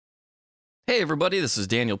Hey everybody, this is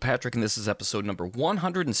Daniel Patrick, and this is episode number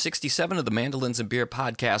 167 of the Mandolins and Beer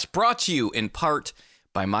podcast, brought to you in part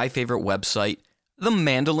by my favorite website, the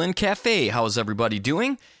Mandolin Cafe. How is everybody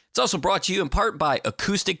doing? It's also brought to you in part by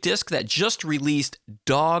Acoustic Disc that just released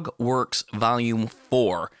Dogworks Volume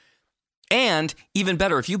 4. And even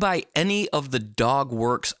better, if you buy any of the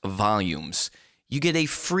Dogworks volumes, you get a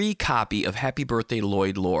free copy of Happy Birthday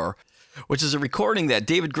Lloyd Lore, which is a recording that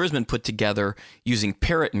David Grisman put together using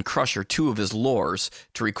Parrot and Crusher, two of his lores,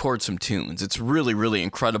 to record some tunes. It's really, really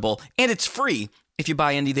incredible, and it's free if you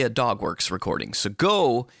buy any of the Dogworks recordings. So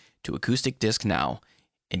go to Acoustic Disc now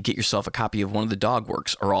and get yourself a copy of one of the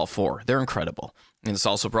Dogworks, or all four. They're incredible. And it's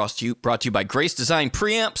also brought to you by Grace Design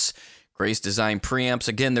Preamps. Grace Design Preamps,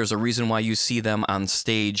 again, there's a reason why you see them on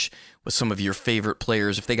stage with some of your favorite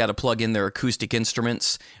players. If they got to plug in their acoustic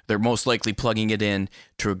instruments, they're most likely plugging it in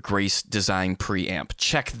to a Grace Design Preamp.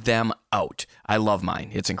 Check them out. I love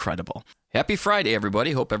mine. It's incredible. Happy Friday,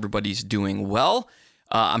 everybody. Hope everybody's doing well.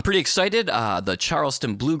 I'm pretty excited. The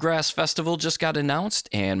Charleston Bluegrass Festival just got announced,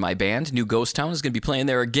 and my band, New Ghost Town, is going to be playing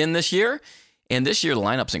there again this year. And this year, the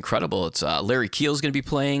lineup's incredible. It's Larry Keel's going to be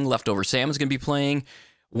playing. Leftover Sam is going to be playing.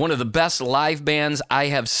 One of the best live bands I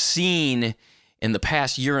have seen in the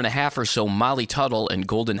past year and a half or so, Molly Tuttle and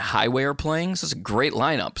Golden Highway are playing. This is a great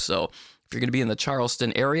lineup. So if you're going to be in the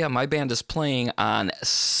Charleston area, my band is playing on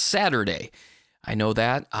Saturday. I know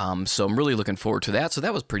that. So I'm really looking forward to that. So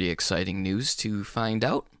that was pretty exciting news to find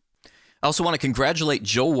out. I also want to congratulate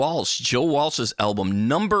Joe Walsh. Joe Walsh's album,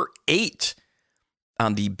 number 8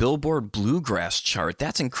 on the Billboard Bluegrass chart.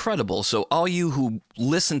 That's incredible. So all you who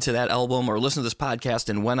listened to that album or listened to this podcast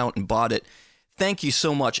and went out and bought it, thank you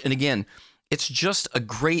so much. And again, it's just a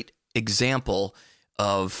great example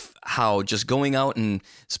of how just going out and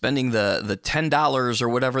spending the $10 or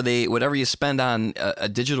whatever you spend on a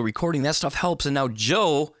digital recording, that stuff helps. And now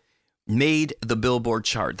Joe made the Billboard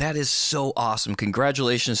chart. That is so awesome.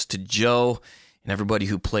 Congratulations to Joe and everybody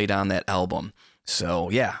who played on that album. So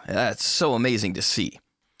yeah, that's so amazing to see.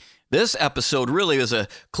 This episode really is a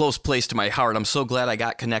close place to my heart. I'm so glad I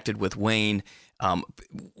got connected with Wayne.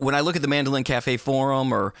 When I look at the Mandolin Cafe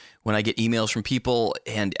forum, or when I get emails from people,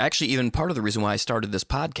 and actually even part of the reason why I started this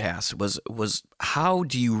podcast was how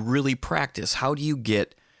do you really practice? How do you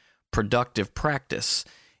get productive practice?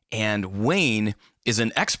 And Wayne is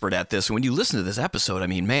an expert at this. When you listen to this episode, I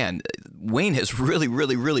mean, man, Wayne has really,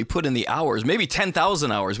 really, really put in the hours, maybe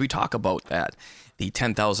 10,000 hours. We talk about that, the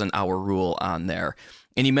 10,000 hour rule on there.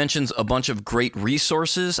 And he mentions a bunch of great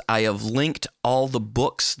resources. I have linked all the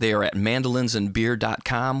books. They are at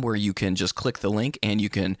mandolinsandbeer.com, where you can just click the link and you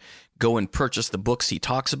can go and purchase the books he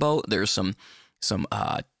talks about. There's some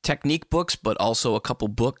technique books, but also a couple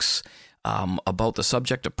books about the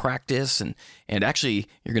subject of practice, and actually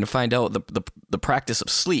you're going to find out the practice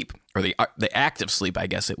of sleep, or the act of sleep, I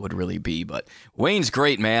guess it would really be. But Wayne's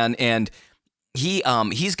great, man, and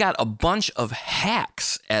he's got a bunch of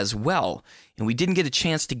hacks as well, and we didn't get a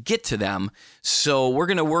chance to get to them, so we're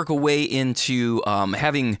going to work a way into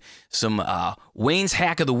having some Wayne's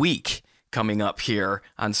Hack of the Week coming up here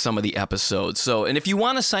on some of the episodes. So, and if you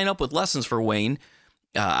want to sign up with lessons for Wayne,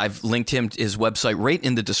 I've linked his website right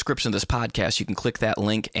in the description of this podcast. You can click that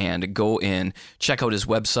link and go in, check out his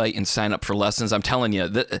website, and sign up for lessons. I'm telling you,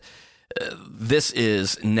 this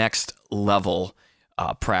is next level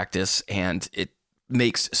practice, and it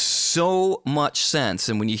makes so much sense.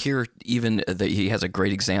 And when you hear even that he has a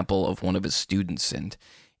great example of one of his students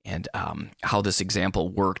and how this example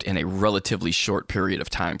worked in a relatively short period of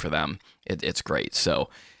time for them, it's great. So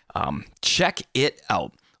check it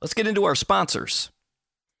out. Let's get into our sponsors.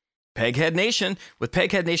 Peghead Nation. With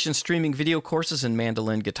Peghead Nation streaming video courses in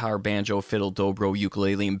mandolin, guitar, banjo, fiddle, dobro,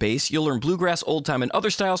 ukulele, and bass, you'll learn bluegrass, old time, and other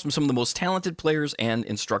styles from some of the most talented players and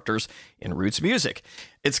instructors in roots music.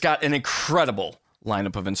 It's got an incredible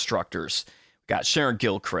lineup of instructors. We've got Sharon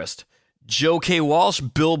Gilchrist, Joe K. Walsh,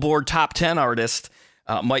 Billboard Top 10 artist,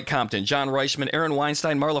 Mike Compton, John Reichman, Aaron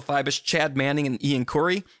Weinstein, Marla Fibish, Chad Manning, and Ian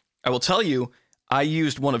Corey. I will tell you, I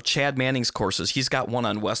used one of Chad Manning's courses. He's got one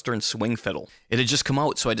on Western Swing Fiddle. It had just come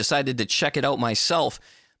out, so I decided to check it out myself.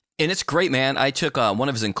 And it's great, man. I took one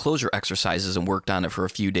of his enclosure exercises and worked on it for a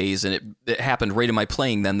few days, and it happened right in my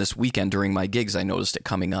playing then this weekend during my gigs. I noticed it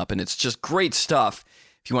coming up, and it's just great stuff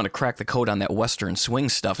if you want to crack the code on that Western swing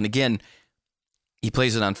stuff. And again, he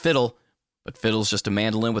plays it on fiddle, but fiddle's just a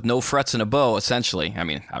mandolin with no frets and a bow, essentially. I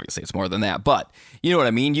mean, obviously it's more than that, but you know what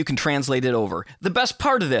I mean? You can translate it over. The best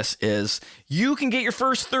part of this is you can get your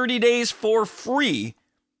first 30 days for free.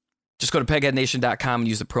 Just go to pegheadnation.com and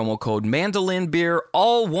use the promo code MandolinBeer,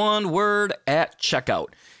 all one word, at checkout.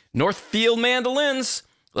 Northfield Mandolins,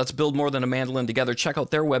 Let's build more than a mandolin together. Check out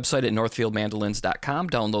their website at northfieldmandolins.com.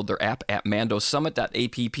 Download their app at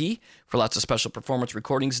mandosummit.app for lots of special performance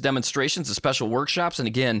recordings, demonstrations, and special workshops. And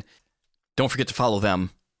again, don't forget to follow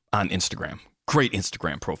them on Instagram. Great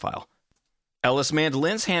Instagram profile. Ellis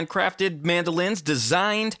Mandolins, handcrafted mandolins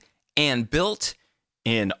designed and built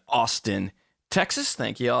in Austin, Texas.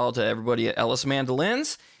 Thank you all to everybody at Ellis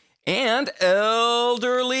Mandolins. And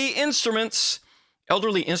Elderly Instruments.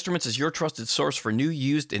 Elderly Instruments is your trusted source for new,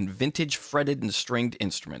 used, and vintage fretted and stringed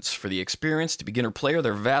instruments. For the experienced beginner player,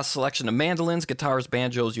 their vast selection of mandolins, guitars,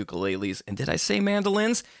 banjos, ukuleles, and did I say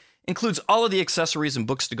mandolins? Includes all of the accessories and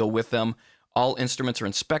books to go with them. All instruments are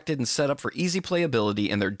inspected and set up for easy playability,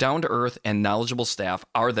 and their down-to-earth and knowledgeable staff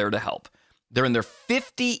are there to help. They're in their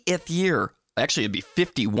 50th year. Actually, it'd be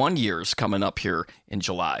 51 years coming up here in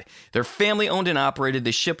July. They're family-owned and operated.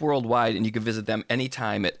 They ship worldwide, and you can visit them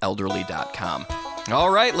anytime at elderly.com.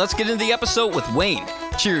 All right, let's get into the episode with Wayne.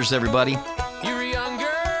 Cheers, everybody. You're a young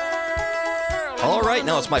girl. All right,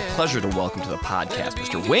 now it's my pleasure to welcome to the podcast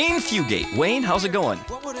Mr. Wayne Fugate. Wayne, how's it going?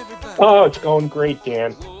 Oh, it's going great,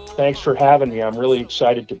 Dan. Thanks for having me. I'm really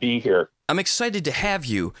excited to be here. I'm excited to have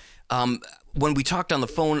you. When we talked on the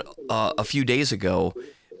phone a few days ago,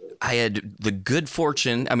 I had the good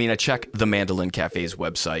fortune. I check the Mandolin Cafe's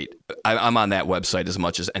website. I'm on that website as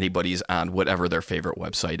much as anybody's on whatever their favorite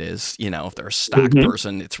website is. You know, if they're a stock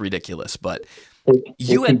person, it's ridiculous. But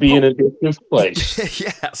you can be in a different place.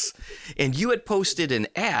 Yes. And you had posted an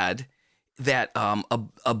ad that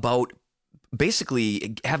about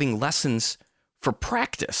basically having lessons for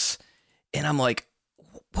practice. And I'm like,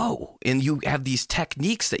 whoa. And you have these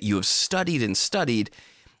techniques that you have studied and studied.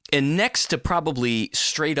 And next to probably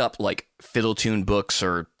straight up like fiddle tune books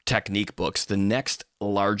or technique books, the next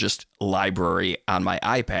largest library on my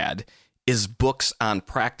iPad is books on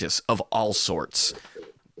practice of all sorts.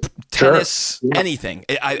 Tennis, Sure. Yeah. anything.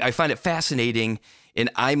 I find it fascinating. And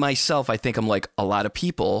I myself, I think I'm like a lot of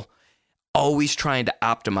people, always trying to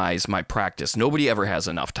optimize my practice. Nobody ever has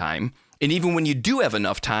enough time. And even when you do have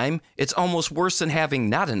enough time, it's almost worse than having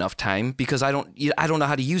not enough time because I don't know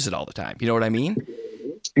how to use it all the time. You know what I mean?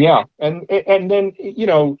 Yeah. And then,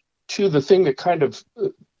 to the thing that kind of,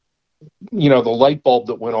 the light bulb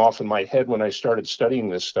that went off in my head when I started studying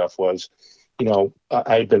this stuff was,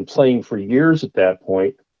 I had been playing for years at that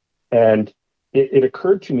point, and it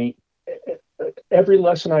occurred to me, every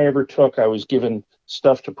lesson I ever took, I was given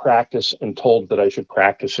stuff to practice and told that I should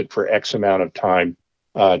practice it for X amount of time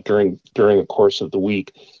during the course of the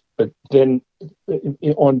week. But then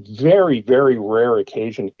on very, very rare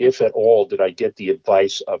occasion, if at all, did I get the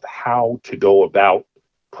advice of how to go about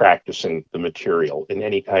practicing the material in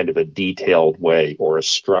any kind of a detailed way or a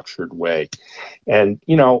structured way. And,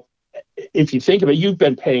 if you think of it, you've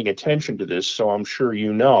been paying attention to this, so I'm sure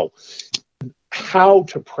you know. How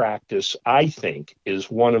to practice, I think,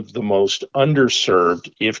 is one of the most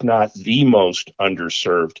underserved, if not the most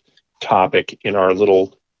underserved topic in our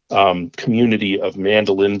little community of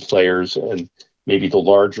mandolin players and maybe the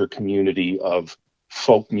larger community of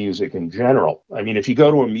folk music in general. If you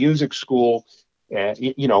go to a music school and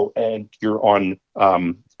you're on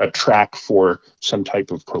a track for some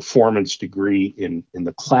type of performance degree in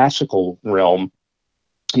the classical realm,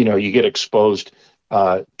 you get exposed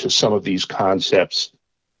to some of these concepts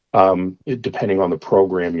depending on the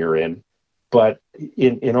program you're in. But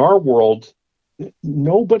in our world,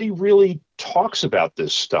 nobody really talks about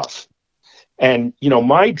this stuff. And,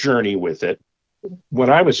 my journey with it, when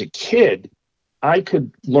I was a kid, I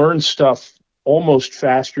could learn stuff almost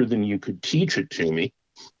faster than you could teach it to me.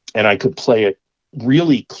 And I could play it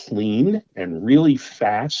really clean and really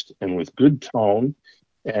fast and with good tone,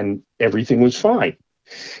 and everything was fine.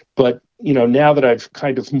 But, now that I've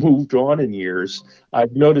kind of moved on in years,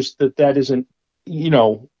 I've noticed that isn't,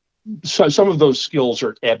 so some of those skills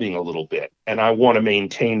are ebbing a little bit, and I want to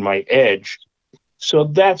maintain my edge. So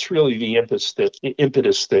that's really the impetus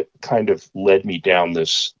that kind of led me down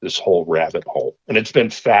this whole rabbit hole. And it's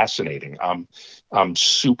been fascinating. I'm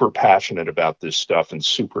super passionate about this stuff and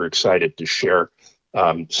super excited to share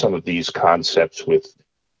some of these concepts with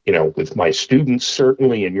my students,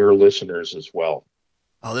 certainly, and your listeners as well.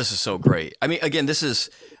 Oh, this is so great. Again,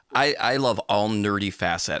 I love all nerdy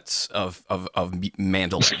facets of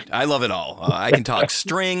mandolin. I love it all. I can talk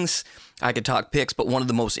strings, I can talk picks, but one of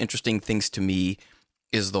the most interesting things to me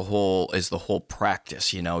is the whole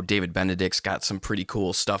practice. David Benedict's got some pretty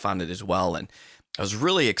cool stuff on it as well, and I was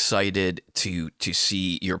really excited to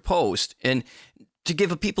see your post. And to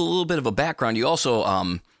give people a little bit of a background, you also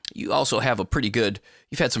have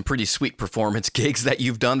you've had some pretty sweet performance gigs that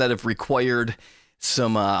you've done that have required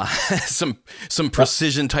some some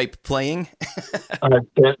precision type playing?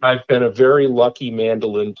 I've been a very lucky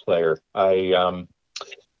mandolin player. I've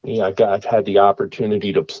had the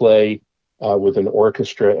opportunity to play with an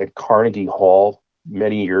orchestra at Carnegie Hall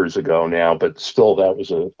many years ago now, but still that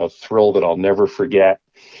was a thrill that I'll never forget.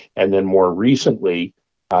 And then more recently,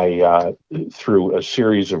 through a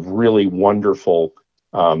series of really wonderful,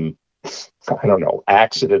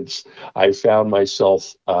 accidents, I found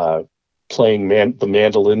myself playing the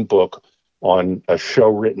mandolin book on a show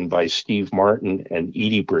written by Steve Martin and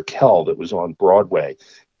Edie Brickell that was on Broadway. The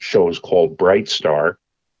show was called Bright Star,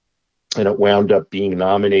 and it wound up being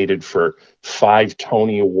nominated for 5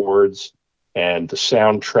 Tony Awards, and the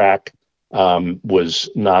soundtrack was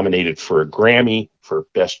nominated for a Grammy for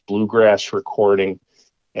Best Bluegrass Recording.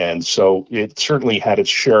 And so it certainly had its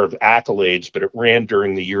share of accolades, but it ran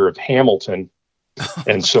during the year of Hamilton.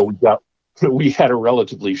 And so we had a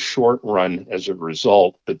relatively short run as a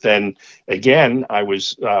result. But then again, I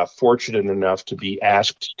was fortunate enough to be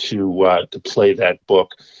asked to play that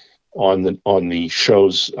book on the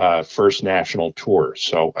show's first national tour.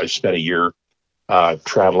 So I spent a year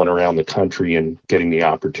traveling around the country and getting the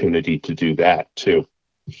opportunity to do that too.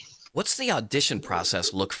 What's the audition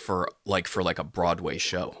process look for a Broadway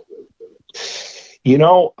show?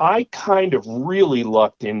 I kind of really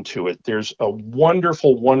lucked into it. There's a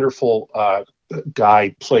wonderful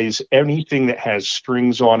guy, plays anything that has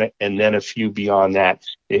strings on it, and then a few beyond that.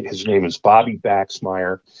 His name is Bobby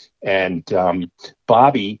Baxmeyer, and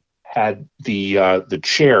Bobby had the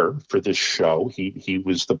chair for this show. He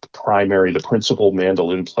was the principal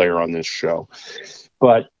mandolin player on this show.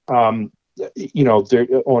 But when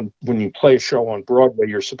you play a show on Broadway,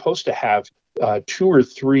 you're supposed to have 2 or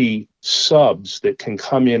 3 subs that can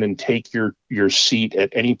come in and take your seat at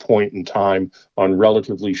any point in time on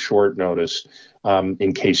relatively short notice,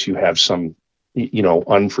 in case you have some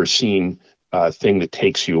unforeseen thing that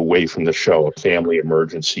takes you away from the show, a family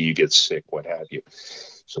emergency, you get sick, what have you.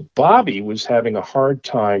 So Bobby was having a hard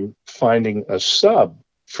time finding a sub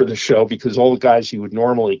for the show because all the guys he would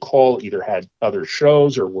normally call either had other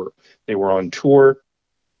shows or they were on tour.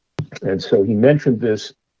 And so he mentioned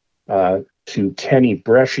this to Kenny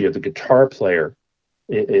Brescia, the guitar player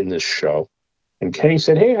in this show. And Kenny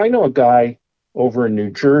said, "Hey, I know a guy over in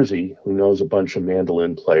New Jersey who knows a bunch of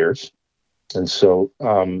mandolin players." And so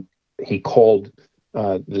he called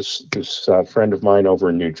this friend of mine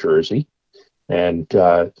over in New Jersey. And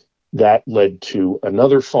that led to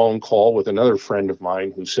another phone call with another friend of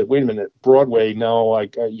mine who said, "Wait a minute, Broadway, no,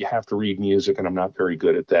 you have to read music, and I'm not very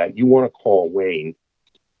good at that. You want to call Wayne."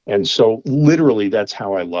 And so literally that's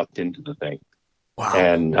how I lucked into the thing. Wow.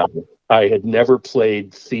 And I had never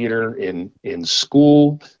played theater in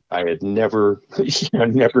school. I had never,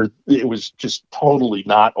 it was just totally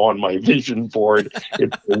not on my vision board.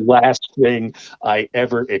 It's the last thing I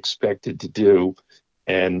ever expected to do.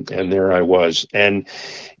 And there I was. And,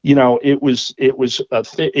 it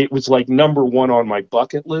was like number one on my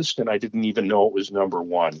bucket list, and I didn't even know it was number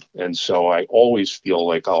one. And so I always feel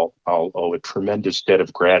like I'll owe a tremendous debt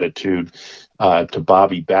of gratitude to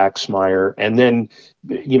Bobby Baxmeyer, and then,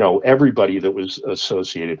 everybody that was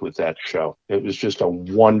associated with that show. It was just a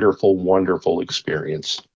wonderful, wonderful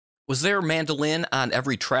experience. Was there a mandolin on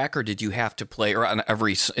every track, or did you have to play, or in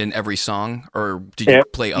every song, or did you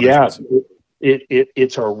play other songs?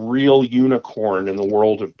 It's a real unicorn in the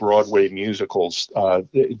world of Broadway musicals.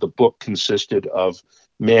 The book consisted of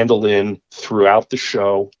mandolin throughout the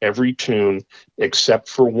show, every tune, except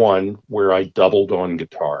for one where I doubled on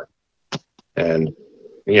guitar. And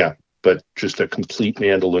but just a complete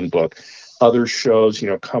mandolin book. Other shows,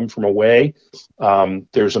 come from away.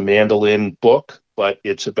 There's a mandolin book, but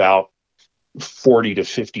it's about 40 to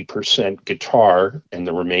 50% guitar, and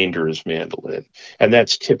the remainder is mandolin. And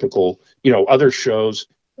that's typical. Other shows,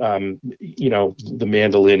 the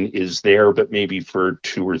mandolin is there, but maybe for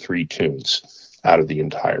 2 or 3 tunes out of the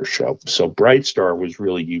entire show. So Bright Star was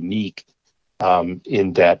really unique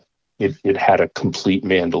in that it had a complete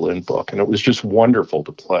mandolin book, and it was just wonderful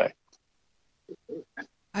to play.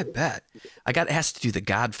 I bet. I got asked to do The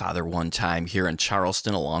Godfather one time here in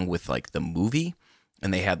Charleston, along with the movie.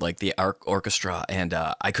 And they had the orchestra, and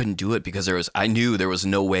I couldn't do it because I knew there was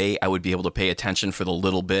no way I would be able to pay attention for the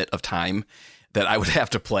little bit of time that I would have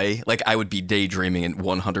to play. I would be daydreaming and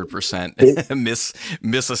 100%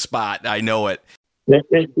 miss a spot. I know it.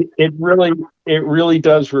 It really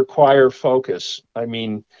does require focus. I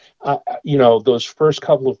mean, those first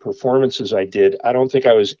couple of performances I did, I don't think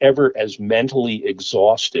I was ever as mentally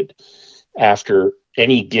exhausted after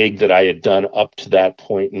any gig that I had done up to that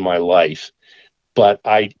point in my life. but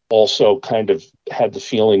I also kind of had the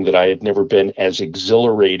feeling that I had never been as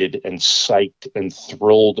exhilarated and psyched and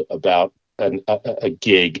thrilled about a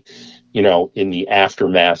gig, in the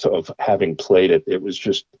aftermath of having played it. It was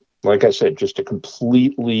just, like I said, just a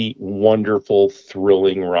completely wonderful,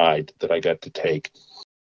 thrilling ride that I got to take.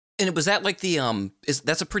 And was that like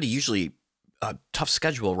that's a pretty usually tough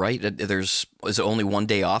schedule, right? Is it only one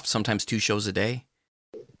day off, sometimes 2 shows a day?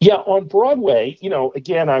 Yeah, on Broadway,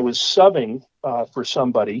 again, I was subbing for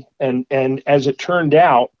somebody, and as it turned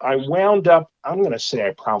out, I wound up, I'm going to say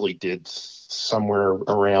I probably did somewhere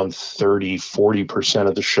around 30-40%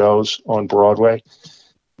 of the shows on Broadway.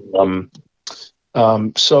 So,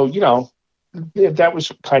 that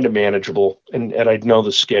was kind of manageable, and I'd know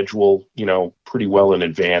the schedule, pretty well in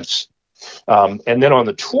advance. And then on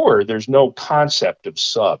the tour, there's no concept of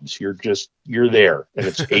subs. You're there, and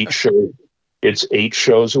it's 8 shows. It's 8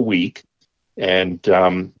 shows a week, and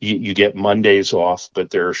you get Mondays off,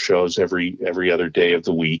 but there are shows every other day of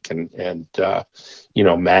the week, and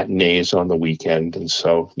matinees on the weekend, and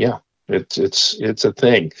so yeah, it's a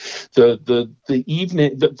thing. The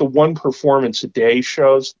evening, the one performance a day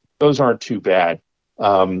shows, those aren't too bad.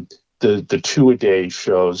 The 2 a day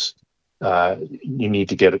shows, you need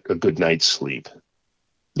to get a good night's sleep,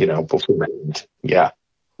 beforehand. Yeah.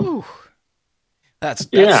 Ooh. That's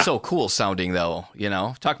so cool sounding, though.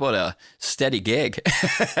 Talk about a steady gig.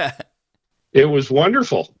 It was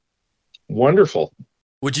wonderful. Wonderful.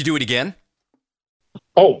 Would you do it again?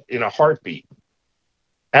 Oh, in a heartbeat.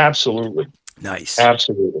 Absolutely. Nice.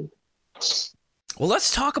 Absolutely. Well,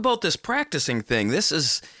 let's talk about this practicing thing. This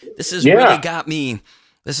has really got me.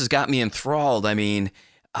 This has got me enthralled. I mean,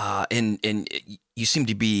 and you seem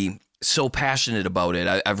to be so passionate about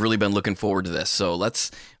it. I've really been looking forward to this. So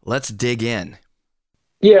let's dig in.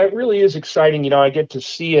 Yeah, it really is exciting. I get to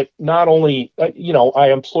see it not only,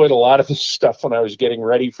 I employed a lot of this stuff when I was getting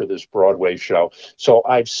ready for this Broadway show. So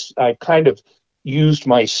I kind of used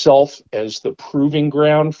myself as the proving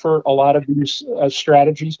ground for a lot of these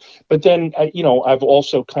strategies. But then, I've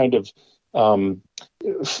also kind of,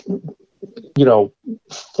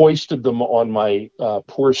 foisted them on my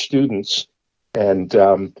poor students. And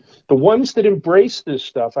the ones that embrace this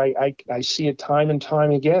stuff, I see it time and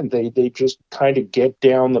time again. They just kind of get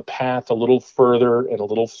down the path a little further and a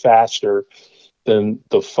little faster than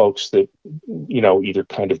the folks that, either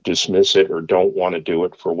kind of dismiss it or don't want to do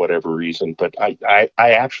it for whatever reason. But I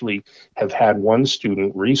actually have had one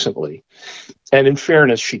student recently, and in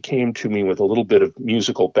fairness, she came to me with a little bit of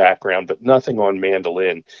musical background, but nothing on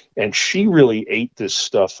mandolin. And she really ate this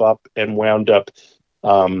stuff up and wound up,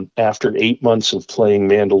 after 8 months of playing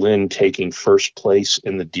mandolin, taking first place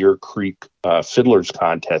in the Deer Creek Fiddlers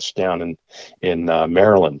Contest down in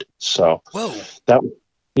Maryland. So whoa,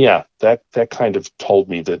 that kind of told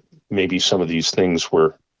me that maybe some of these things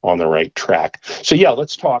were on the right track. So yeah,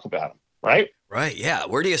 let's talk about them. Right. Yeah.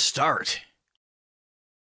 Where do you start?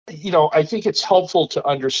 I think it's helpful to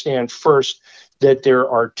understand first that there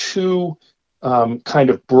are 2 kind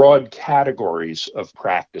of broad categories of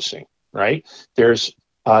practicing. Right? There's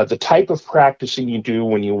the type of practicing you do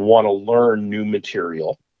when you want to learn new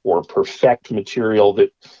material or perfect material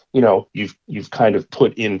that, you've kind of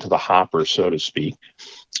put into the hopper, so to speak.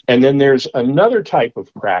 And then there's another type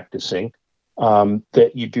of practicing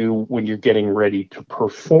that you do when you're getting ready to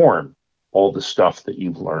perform all the stuff that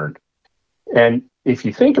you've learned. And if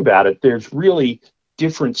you think about it, there's really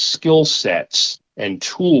different skill sets and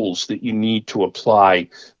tools that you need to apply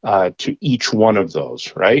to each one of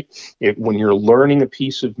those, right? When you're learning a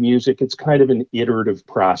piece of music, it's kind of an iterative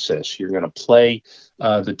process. You're going to play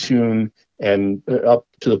the tune and up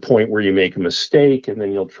to the point where you make a mistake, and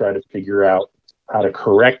then you'll try to figure out how to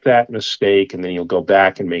correct that mistake, and then you'll go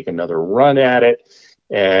back and make another run at it,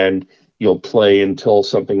 and you'll play until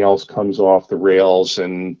something else comes off the rails,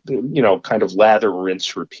 and, kind of lather,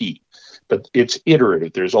 rinse, repeat. But it's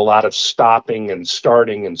iterative. There's a lot of stopping and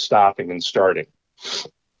starting and stopping and starting.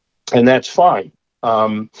 And that's fine.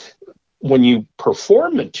 When you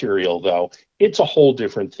perform material, though, it's a whole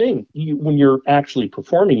different thing. When you're actually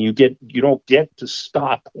performing, you don't get to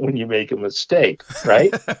stop when you make a mistake,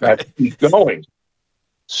 right? You have to keep going.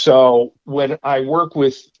 So when I work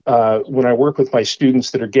with my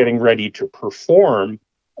students that are getting ready to perform,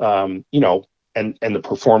 and the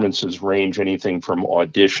performances range anything from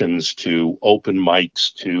auditions to open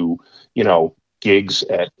mics to, gigs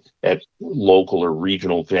at local or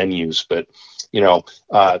regional venues. But,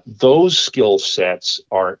 those skill sets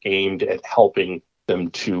are aimed at helping them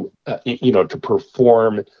to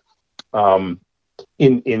perform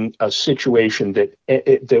in a situation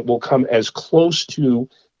that will come as close to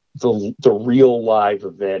the real live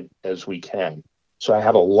event as we can. So I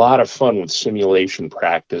have a lot of fun with simulation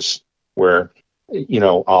practice where,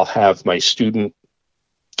 I'll have my student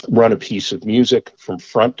run a piece of music from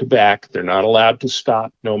front to back. They're not allowed to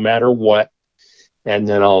stop no matter what. And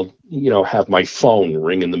then I'll, have my phone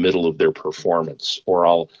ring in the middle of their performance, or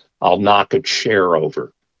I'll knock a chair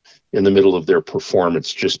over in the middle of their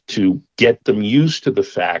performance just to get them used to the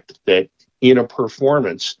fact that in a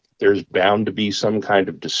performance, there's bound to be some kind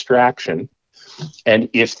of distraction. And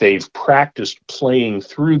if they've practiced playing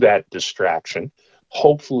through that distraction,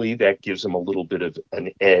 hopefully that gives them a little bit of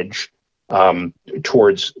an edge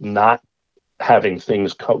towards not having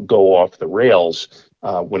things go off the rails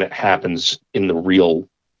when it happens in the real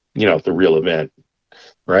event,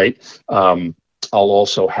 right? I'll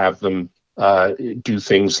also have them do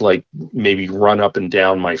things like maybe run up and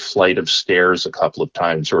down my flight of stairs a couple of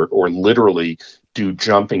times, or literally do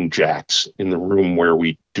jumping jacks in the room where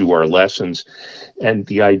we do our lessons. And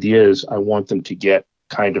the idea is I want them to get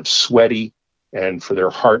kind of sweaty and for their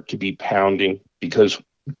heart to be pounding, because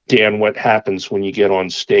Dan, what happens when you get on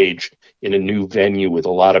stage in a new venue with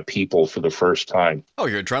a lot of people for the first time? Oh,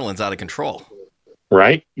 your adrenaline's out of control.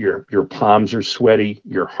 Right? Your palms are sweaty,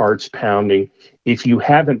 your heart's pounding. If you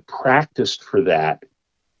haven't practiced for that,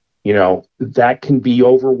 that can be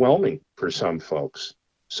overwhelming for some folks.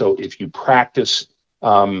 So if you practice,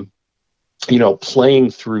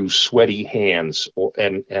 playing through sweaty hands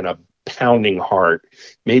and a pounding heart,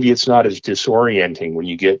 maybe it's not as disorienting when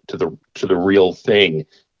you get to the real thing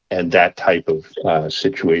and that type of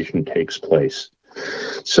situation takes place.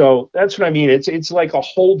 So that's what I mean. It's like a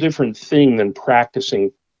whole different thing than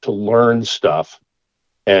practicing to learn stuff.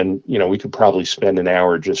 And, we could probably spend an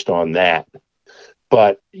hour just on that.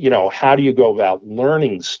 But, how do you go about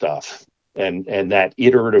learning stuff and that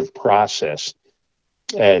iterative process?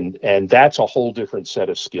 And that's a whole different set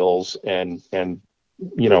of skills and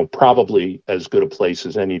probably as good a place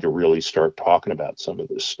as any to really start talking about some of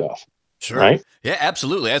this stuff. Sure. Right? Yeah,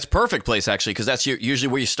 absolutely. That's a perfect place, actually, because that's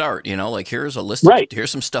usually where you start, like here's a list, right.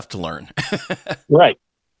 Here's some stuff to learn. Right.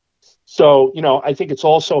 So, I think it's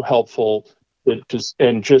also helpful to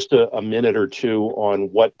spend just a minute or two on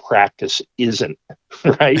what practice isn't,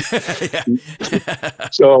 right?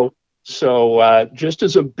 So just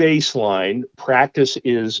as a baseline, practice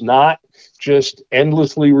is not just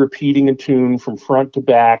endlessly repeating a tune from front to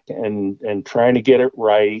back and trying to get it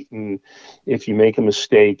right. And if you make a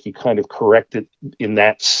mistake, you kind of correct it in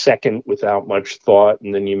that second without much thought,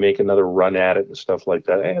 and then you make another run at it and stuff like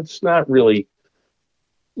that. It's not really,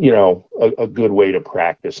 a good way to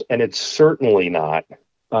practice. And it's certainly not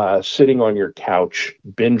sitting on your couch,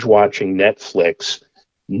 binge watching Netflix,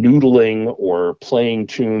 noodling or playing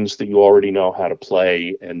tunes that you already know how to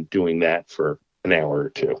play and doing that for an hour or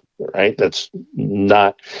two, right? That's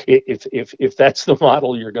not, if that's the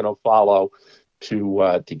model you're going to follow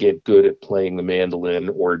to get good at playing the mandolin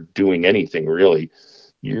or doing anything really,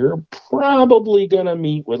 you're probably going to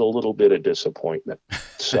meet with a little bit of disappointment.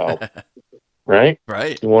 So, right?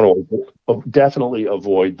 Right. You want to definitely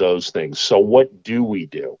avoid those things. So what do we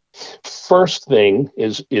do? First thing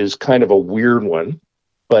is kind of a weird one,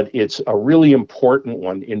 but it's a really important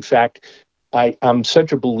one. In fact, I'm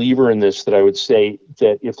such a believer in this that I would say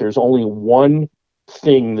that if there's only one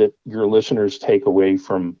thing that your listeners take away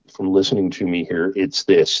from listening to me here, it's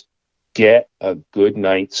this: get a good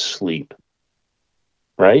night's sleep.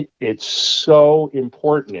 Right? It's so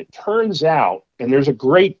important. It turns out, and there's a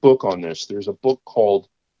great book on this. There's a book called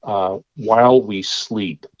While We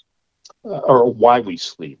Sleep, or Why We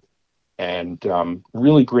Sleep. And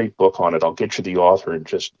really great book on it. I'll get you the author in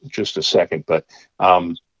just a second. But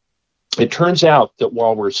it turns out that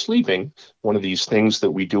while we're sleeping, one of these things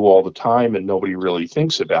that we do all the time and nobody really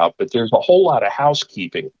thinks about, but there's a whole lot of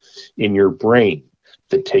housekeeping in your brain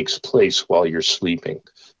that takes place while you're sleeping.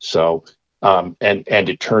 So, and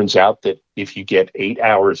it turns out that if you get 8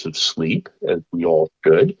 hours of sleep, as we all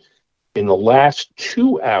should, in the last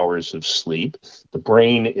 2 hours of sleep, the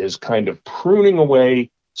brain is kind of pruning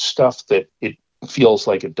away stuff that it feels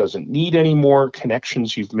like it doesn't need anymore,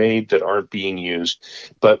 connections you've made that aren't being used.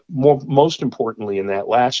 But most importantly, in that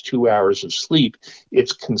last 2 hours of sleep,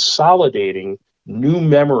 it's consolidating new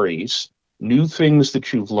memories, new things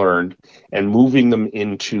that you've learned, and moving them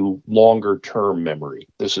into longer term memory.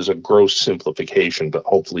 This is a gross simplification, but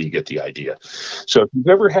hopefully you get the idea. So if you've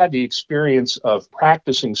ever had the experience of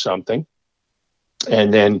practicing something,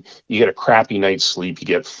 and then you get a crappy night's sleep, you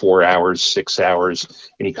get 4 hours, 6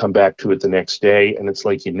 hours, and you come back to it the next day, and it's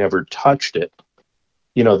like you never touched it.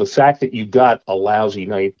 The fact that you got a lousy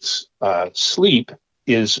night's sleep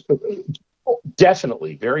is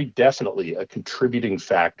definitely, very definitely a contributing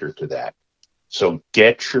factor to that. So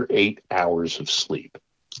get your 8 hours of sleep,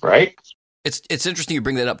 right? It's interesting you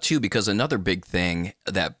bring that up too, because another big thing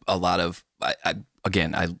that a lot of I'm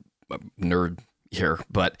a nerd here,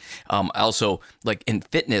 but also like in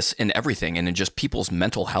fitness and everything, and in just people's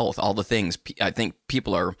mental health, all the things. I think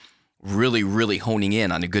people are really, really honing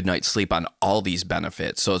in on a good night's sleep on all these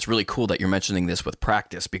benefits. So it's really cool that you're mentioning this with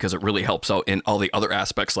practice, because it really helps out in all the other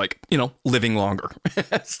aspects, like, living longer.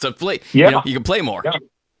 To play, Yeah. you can play more. Yeah.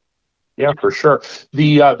 Yeah, for sure.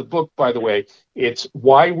 The book, by the way, it's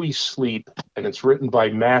Why We Sleep, and it's written by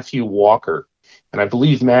Matthew Walker. And I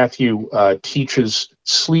believe Matthew teaches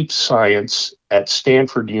sleep science at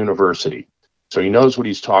Stanford University. So he knows what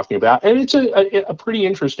he's talking about. And it's a pretty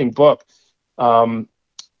interesting book.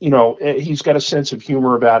 He's got a sense of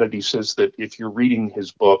humor about it. He says that if you're reading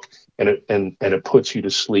his book and it puts you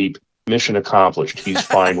to sleep, mission accomplished. He's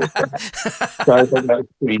fine with that. So I think that's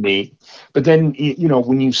pretty neat. But then,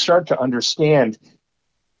 when you start to understand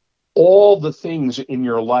all the things in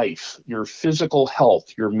your life, your physical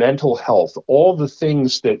health, your mental health, all the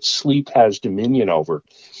things that sleep has dominion over,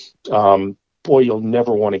 boy, you'll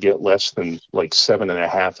never want to get less than like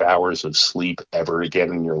 7.5 hours of sleep ever again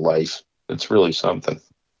in your life. It's really something.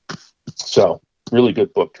 So, really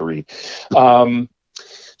good book to read.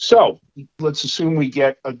 So let's assume we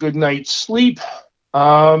get a good night's sleep.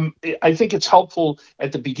 I think it's helpful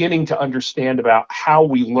at the beginning to understand about how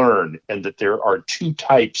we learn, and that there are two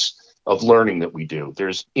types of learning that we do.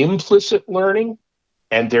 There's implicit learning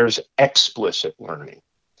and there's explicit learning.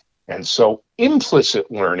 And so implicit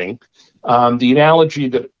learning, the analogy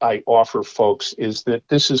that I offer folks is that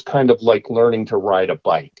this is kind of like learning to ride a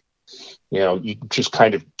bike. You just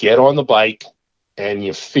kind of get on the bike and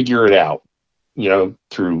you figure it out,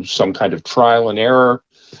 through some kind of trial and error.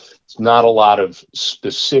 It's not a lot of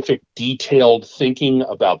specific, detailed thinking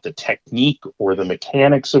about the technique or the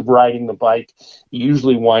mechanics of riding the bike. You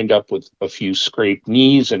usually wind up with a few scraped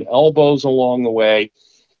knees and elbows along the way.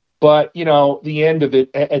 But, at the end of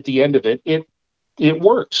it, it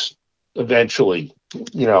works eventually,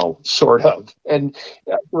 sort of. And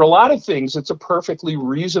for a lot of things, it's a perfectly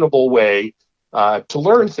reasonable way to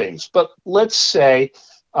learn things. But let's say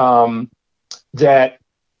that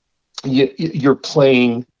you're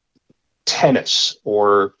playing tennis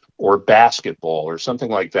or basketball or something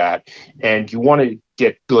like that, and you want to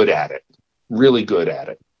get good at it, really good at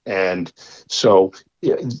it. And so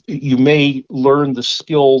you may learn the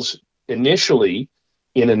skills initially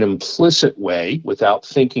in an implicit way without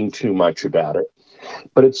thinking too much about it.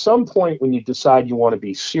 But at some point when you decide you want to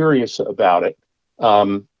be serious about it,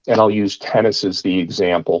 and I'll use tennis as the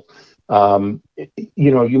example,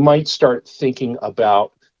 you might start thinking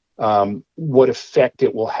about what effect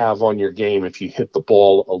it will have on your game if you hit the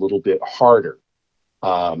ball a little bit harder,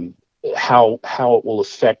 how it will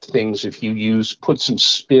affect things if you put some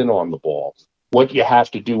spin on the ball, what you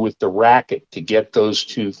have to do with the racket to get those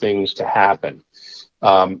two things to happen,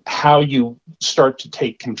 how you start to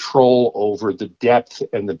take control over the depth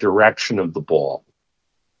and the direction of the ball.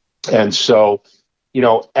 And so,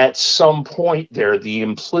 at some point there, the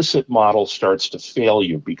implicit model starts to fail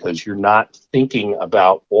you because you're not thinking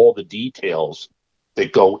about all the details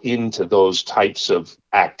that go into those types of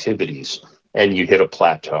activities, and you hit a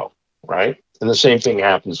plateau, right? And the same thing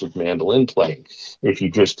happens with mandolin playing. If you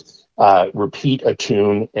just repeat a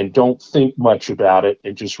tune and don't think much about it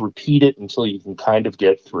and just repeat it until you can kind of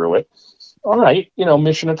get through it, all right,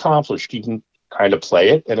 mission accomplished. You can kind of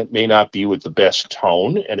play it, and it may not be with the best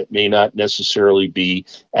tone, and it may not necessarily be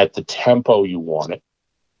at the tempo you want it.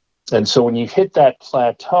 And so when you hit that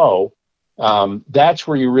plateau, that's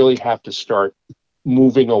where you really have to start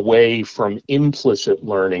moving away from implicit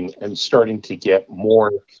learning and starting to get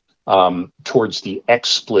more towards the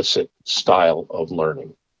explicit style of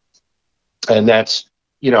learning. And that's,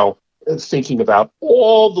 thinking about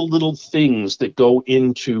all the little things that go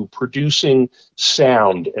into producing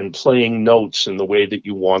sound and playing notes in the way that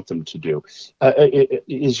you want them to do.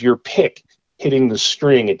 Is your pick hitting the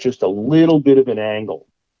string at just a little bit of an angle?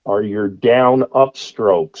 Are your down-up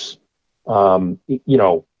strokes, landing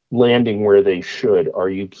where they should? Are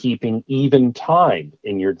you keeping even time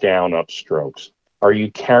in your down-up strokes? Are you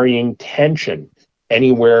carrying tension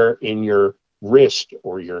anywhere in your wrist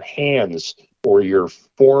or your hands or your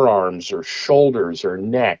forearms or shoulders or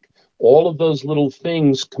neck? All of those little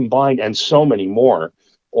things combined, and so many more,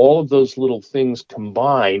 all of those little things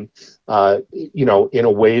combine, in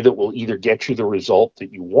a way that will either get you the result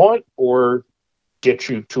that you want or get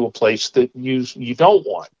you to a place that you don't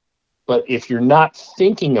want. But if you're not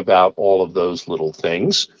thinking about all of those little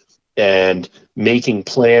things and making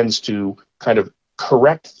plans to kind of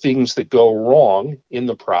correct things that go wrong in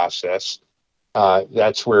the process,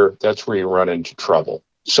 that's where you run into trouble.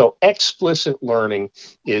 So explicit learning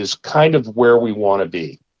is kind of where we want to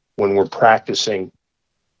be when we're practicing,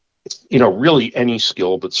 really any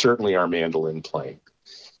skill, but certainly our mandolin playing.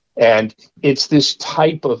 And it's this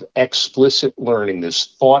type of explicit learning,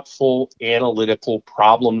 this thoughtful, analytical,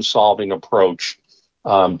 problem-solving approach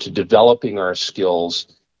to developing our skills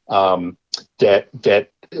that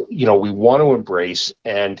we want to embrace.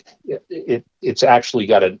 And it's actually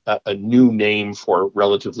got a new name for it,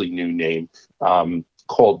 relatively new name,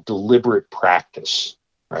 called deliberate practice.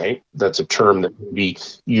 Right? That's a term that maybe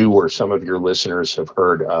you or some of your listeners have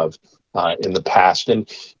heard of in the past. And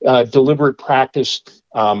deliberate practice,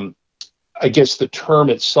 I guess the term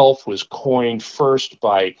itself was coined first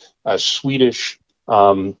by a Swedish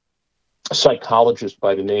psychologist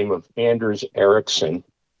by the name of Anders Ericsson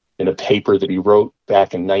in a paper that he wrote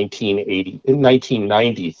back in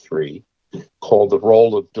 1993 called The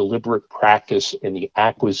Role of Deliberate Practice in the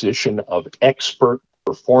Acquisition of Expert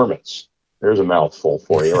Performance. There's a mouthful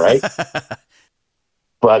for you, right?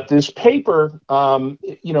 But this paper,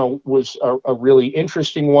 was a really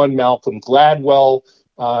interesting one. Malcolm Gladwell,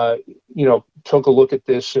 took a look at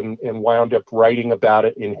this and wound up writing about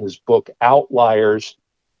it in his book Outliers.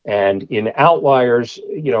 And in Outliers,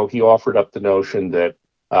 he offered up the notion that,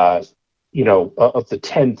 of the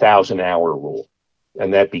 10,000 hour rule.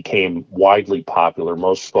 And that became widely popular.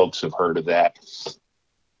 Most folks have heard of that.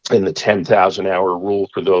 And the 10,000 hour rule,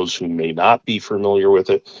 for those who may not be familiar with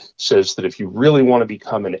it, says that if you really want to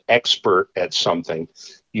become an expert at something,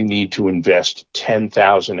 you need to invest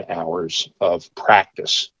 10,000 hours of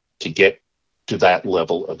practice to get to that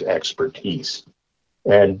level of expertise.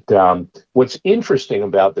 And what's interesting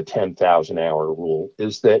about the 10,000 hour rule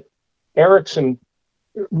is that Ericsson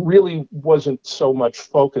really wasn't so much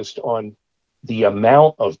focused on the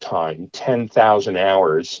amount of time, 10,000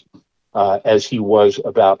 hours, as he was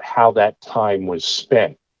about how that time was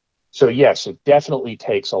spent. So yes, it definitely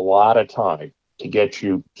takes a lot of time to get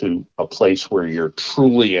you to a place where you're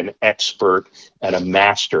truly an expert and a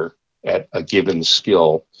master at a given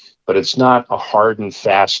skill. But it's not a hard and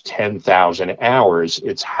fast 10,000 hours.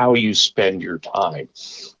 It's how you spend your time.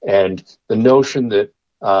 And the notion that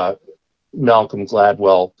Malcolm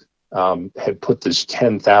Gladwell had put this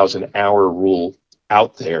 10,000 hour rule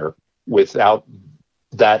out there without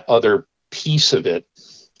that other piece of it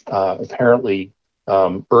apparently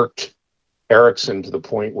irked Ericsson to the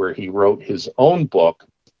point where he wrote his own book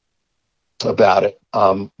about it,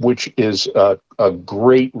 which is a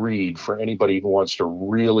great read for anybody who wants to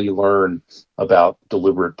really learn about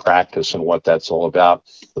deliberate practice and what that's all about.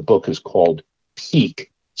 The book is called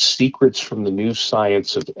Peak: Secrets from the New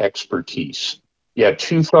Science of Expertise. Yeah,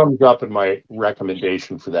 2 thumbs up in my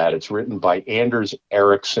recommendation for that. It's written by Anders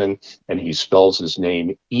Ericsson, and he spells his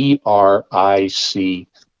name Ericsson.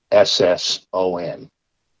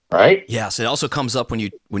 Right? Yes, it also comes up when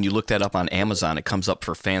you look that up on Amazon. It comes up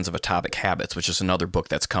for fans of Atomic Habits, which is another book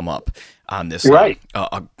that's come up on this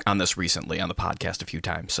on this recently on the podcast a few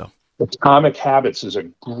times. So Atomic Habits is a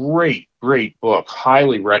great book.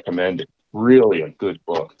 Highly recommended. Really a good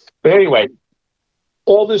book. But anyway,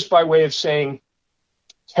 all this by way of saying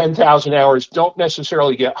 10,000 hours, don't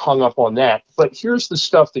necessarily get hung up on that. But here's the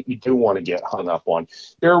stuff that you do want to get hung up on.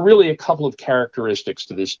 There are really a couple of characteristics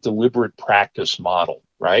to this deliberate practice model,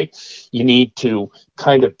 right? You need to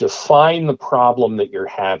kind of define the problem that you're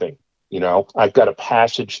having. I've got a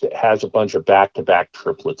passage that has a bunch of back-to-back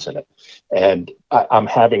triplets in it. And I'm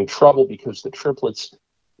having trouble because the triplets,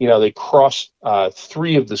 they cross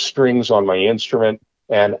 3 of the strings on my instrument,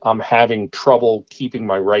 and I'm having trouble keeping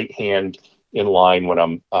my right hand in line when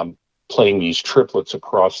I'm playing these triplets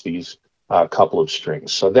across these couple of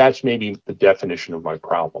strings. So that's maybe the definition of my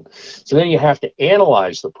problem. So then you have to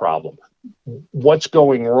analyze the problem. What's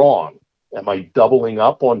going wrong? Am I doubling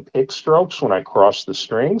up on pick strokes when I cross the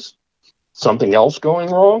strings? Something else going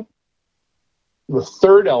wrong? The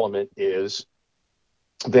third element is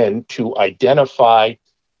then to identify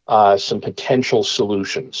some potential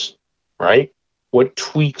solutions, right? What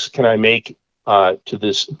tweaks can I make to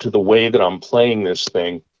the way that I'm playing this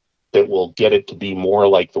thing that will get it to be more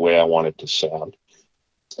like the way I want it to sound?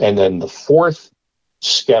 And then the fourth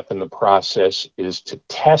step in the process is to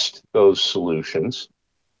test those solutions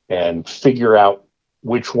and figure out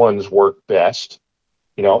which ones work best.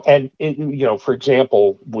 For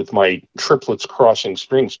example, with my triplets crossing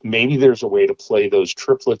strings, maybe there's a way to play those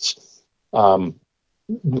triplets,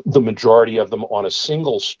 the majority of them on a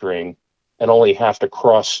single string, and only have to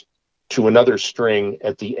cross to another string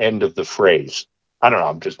at the end of the phrase. I don't know,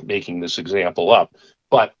 I'm just making this example up,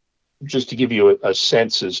 but just to give you a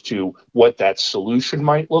sense as to what that solution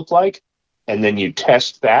might look like, and then you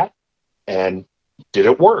test that, and did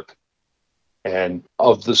it work? And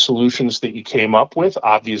of the solutions that you came up with,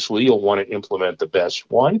 obviously you'll want to implement the best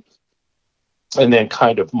one, and then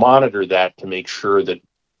kind of monitor that to make sure that,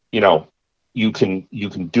 you know, you can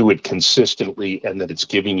do it consistently and that it's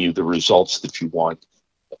giving you the results that you want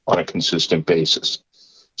on a consistent basis.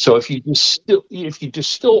 So if you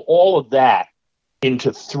distill all of that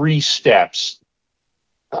into 3 steps,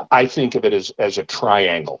 I think of it as a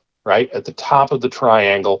triangle, right? At the top of the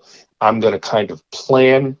triangle, I'm going to kind of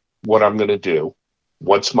plan what I'm going to do,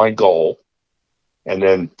 what's my goal, and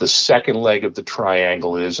then the second leg of the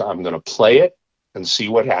triangle is I'm going to play it and see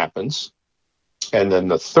what happens. And then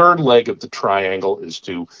the third leg of the triangle is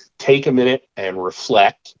to take a minute and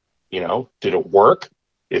reflect, you know, did it work?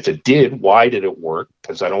 If it did, why did it work?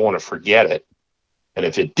 Because I don't want to forget it. And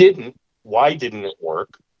if it didn't, why didn't it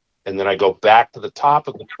work? And then I go back to the top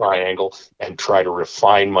of the triangle and try to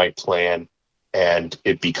refine my plan, and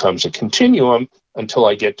it becomes a continuum until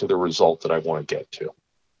I get to the result that I want to get to.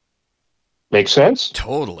 Make sense?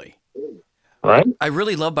 Totally. Right? I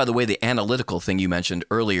really love, by the way, the analytical thing you mentioned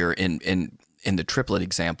earlier in the triplet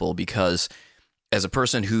example, because as a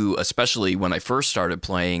person who, especially when I first started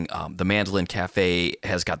playing, the Mandolin Cafe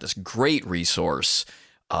has got this great resource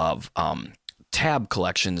of tab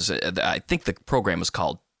collections. I think the program is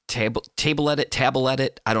called Table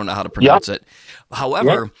Edit. I don't know how to pronounce it.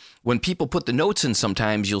 However, when people put the notes in,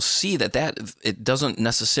 sometimes you'll see that it doesn't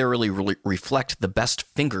necessarily reflect the best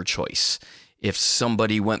finger choice. If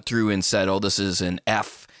somebody went through and said, "Oh, this is an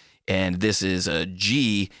F and this is a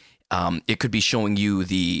G," it could be showing you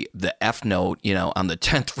the F note, you know, on the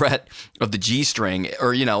 10th fret of the G string,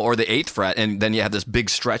 or you know, or the 8th fret, and then you have this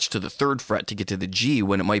big stretch to the 3rd fret to get to the G,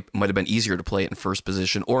 when it might have been easier to play it in first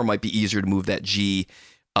position, or it might be easier to move that G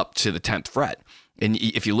up to the 10th fret. And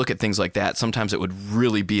if you look at things like that, sometimes it would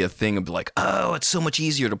really be a thing of like, oh, it's so much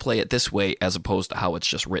easier to play it this way as opposed to how it's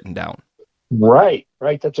just written down. Right.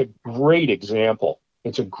 That's a great example.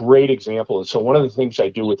 It's a great example. And so one of the things I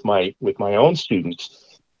do with my own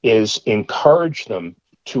students is encourage them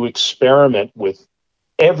to experiment with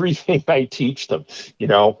everything I teach them, you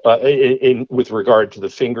know, with regard to the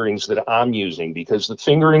fingerings that I'm using, because the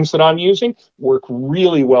fingerings that I'm using work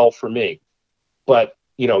really well for me. But,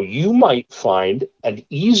 you know, you might find an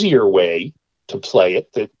easier way to play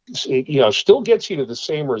it that, you know, still gets you to the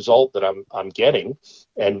same result that I'm getting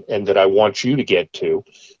and that I want you to get to.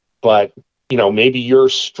 But, you know, maybe your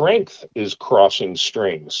strength is crossing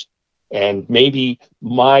strings, and maybe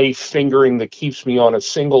my fingering that keeps me on a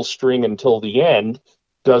single string until the end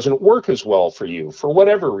doesn't work as well for you for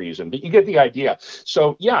whatever reason, but you get the idea.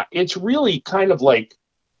 So yeah, it's really kind of like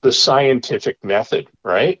the scientific method,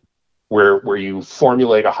 right? Where you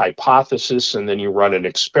formulate a hypothesis and then you run an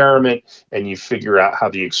experiment and you figure out how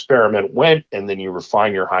the experiment went and then you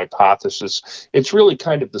refine your hypothesis. It's really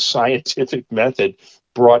kind of the scientific method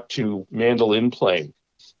brought to mandolin playing.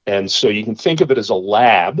 And so you can think of it as a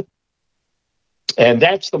lab. And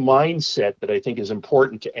that's the mindset that I think is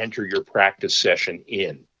important to enter your practice session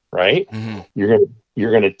in, right? Mm-hmm.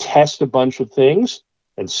 You're going to test a bunch of things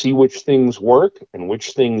and see which things work and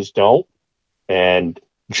which things don't, and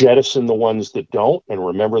jettison the ones that don't and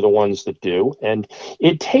remember the ones that do. And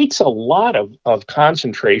it takes a lot of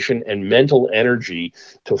concentration and mental energy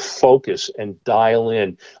to focus and dial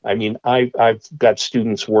in. I mean, I've got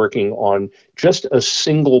students working on just a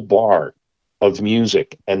single bar of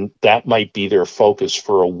music, and that might be their focus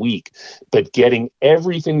for a week, but getting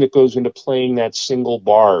everything that goes into playing that single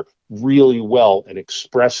bar really well and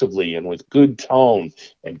expressively and with good tone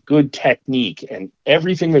and good technique and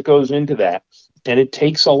everything that goes into that. And it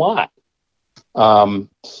takes a lot.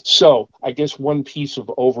 So I guess one piece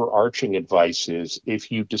of overarching advice is,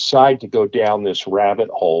 if you decide to go down this rabbit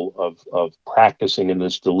hole of practicing in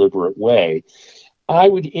this deliberate way, I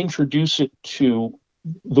would introduce it to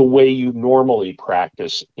the way you normally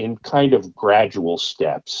practice in kind of gradual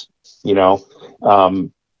steps, you know,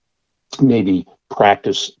 maybe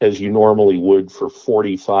practice as you normally would for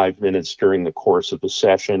 45 minutes during the course of a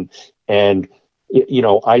session, and you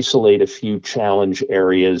know, isolate a few challenge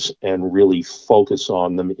areas and really focus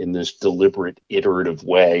on them in this deliberate, iterative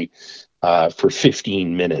way for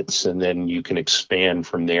 15 minutes. And then you can expand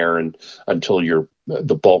from there and until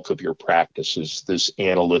the bulk of your practice is this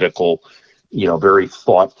analytical, you know, very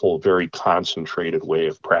thoughtful, very concentrated way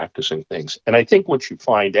of practicing things. And I think what you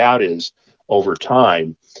find out is over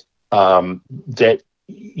time that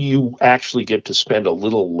you actually get to spend a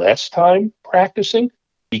little less time practicing,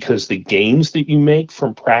 because the gains that you make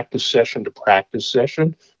from practice session to practice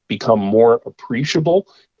session become more appreciable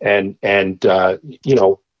and you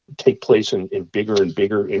know, take place in bigger and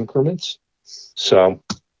bigger increments. So,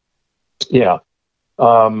 yeah.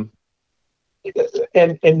 And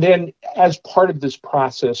then as part of this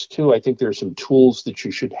process too, I think there's some tools that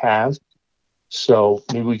you should have. So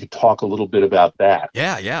maybe we could talk a little bit about that.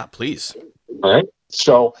 Yeah, please. All right.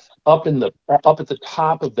 So up at the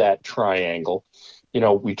top of that triangle,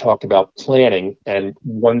 we talked about planning, and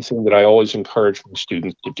one thing that I always encourage my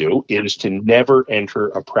students to do is to never enter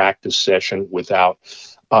a practice session without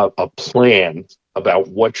a plan about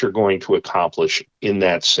what you're going to accomplish in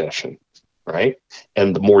that session, right?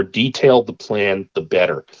 And the more detailed the plan, the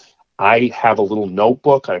better. I have a little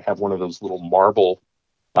notebook. I have one of those little marble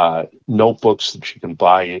notebooks that you can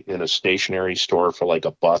buy in a stationery store for like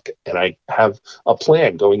 $1, and I have a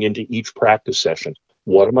plan going into each practice session.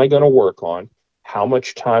 What am I going to work on? How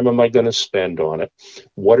much time am I going to spend on it?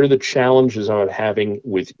 What are the challenges I'm having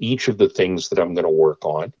with each of the things that I'm going to work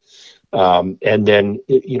on? And then,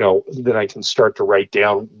 then I can start to write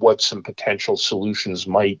down what some potential solutions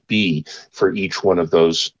might be for each one of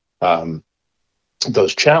those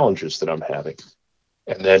challenges that I'm having.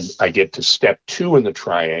 And then I get to step 2 in the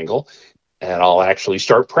triangle, and I'll actually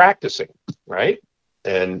start practicing, right?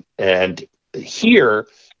 And here,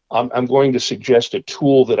 I'm going to suggest a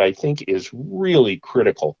tool that I think is really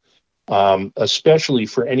critical, especially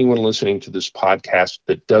for anyone listening to this podcast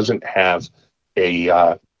that doesn't have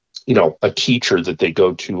a teacher that they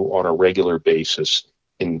go to on a regular basis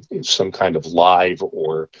in some kind of live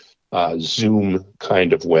or Zoom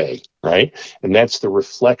kind of way, right? And that's the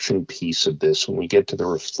reflection piece of this. When we get to the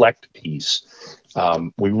reflect piece,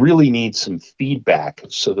 we really need some feedback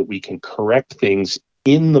so that we can correct things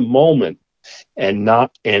in the moment and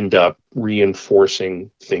not end up reinforcing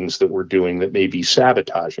things that we're doing that may be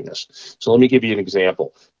sabotaging us. So let me give you an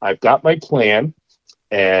example. I've got my plan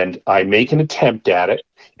and I make an attempt at it.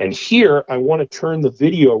 And here I want to turn the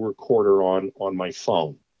video recorder on my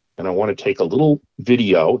phone. And I want to take a little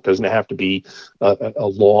video. It doesn't have to be a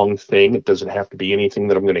long thing. It doesn't have to be anything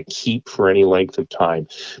that I'm going to keep for any length of time.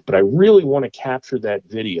 But I really want to capture that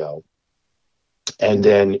video. And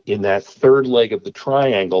then in that third leg of the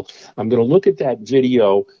triangle, I'm going to look at that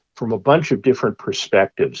video from a bunch of different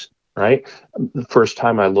perspectives, right? The first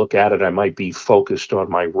time I look at it, I might be focused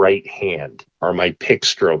on my right hand. Are my pick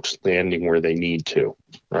strokes landing where they need to,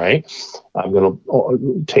 right? I'm going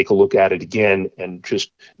to take a look at it again and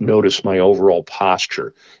just notice my overall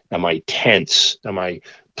posture. Am I tense? Am I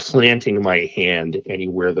planting my hand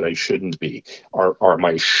anywhere that I shouldn't be? Are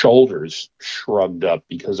my shoulders shrugged up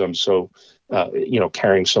because I'm so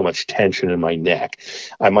carrying so much tension in my neck?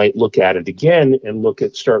 I might look at it again and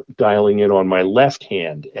start dialing in on my left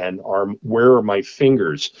hand and where are my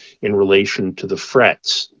fingers in relation to the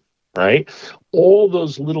frets, right? All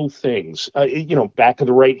those little things, back of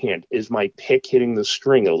the right hand, is my pick hitting the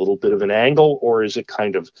string at a little bit of an angle, or is it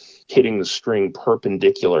kind of hitting the string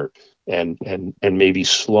perpendicular and maybe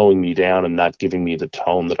slowing me down and not giving me the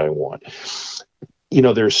tone that I want?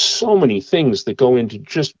 There's so many things that go into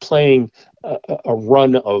just playing a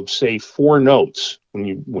run of, say, 4 notes. When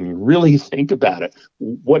you really think about it,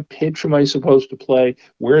 what pitch am I supposed to play?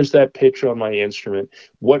 Where's that pitch on my instrument?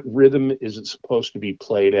 What rhythm is it supposed to be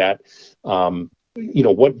played at?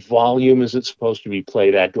 What volume is it supposed to be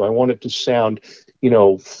played at? Do I want it to sound,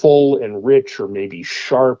 full and rich, or maybe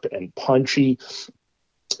sharp and punchy?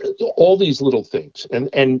 All these little things,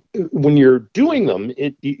 and when you're doing them,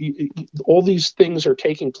 all these things are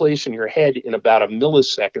taking place in your head in about a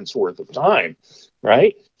millisecond's worth of time,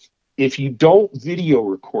 right? If you don't video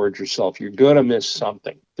record yourself, you're going to miss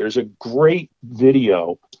something. There's a great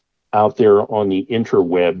video out there on the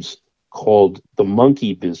interwebs called The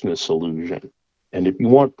Monkey Business Illusion. And if you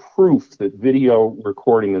want proof that video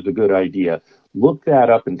recording is a good idea, look that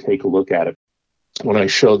up and take a look at it. When I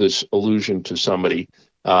show this illusion to somebody,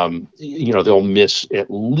 they'll miss at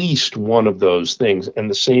least one of those things. And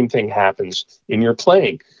the same thing happens in your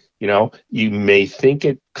playing. You may think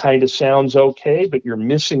it kind of sounds okay, but you're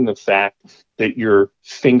missing the fact that your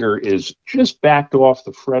finger is just backed off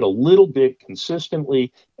the fret a little bit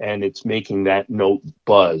consistently, and it's making that note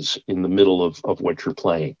buzz in the middle of what you're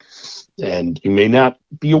playing. And you may not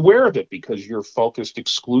be aware of it because you're focused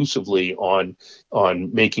exclusively on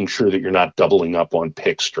making sure that you're not doubling up on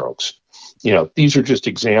pick strokes. These are just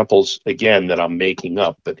examples, again, that I'm making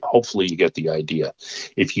up, but hopefully you get the idea.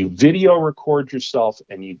 If you video record yourself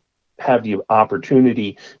and you have the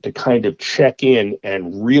opportunity to kind of check in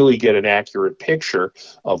and really get an accurate picture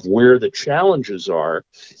of where the challenges are,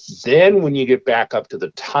 then when you get back up to the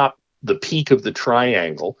top, the peak of the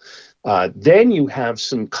triangle, then you have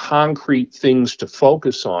some concrete things to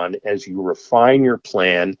focus on as you refine your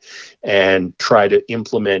plan and try to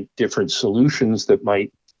implement different solutions that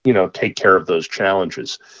might take care of those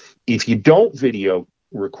challenges. If you don't video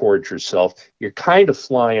record yourself, you're kind of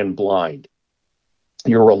flying blind.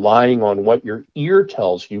 You're relying on what your ear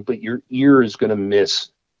tells you, but your ear is going to miss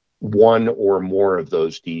one or more of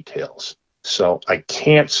those details. So I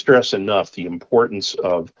can't stress enough the importance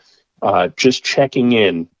of just checking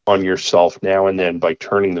in on yourself now and then by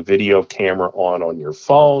turning the video camera on your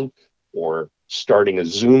phone, or starting a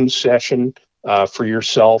Zoom session for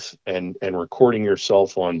yourself and recording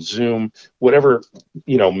yourself on Zoom. Whatever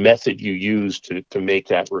method you use to make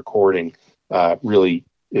that recording really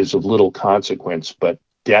is of little consequence, but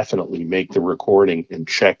definitely make the recording and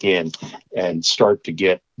check in and start to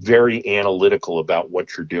get very analytical about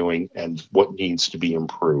what you're doing and what needs to be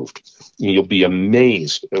improved. You'll be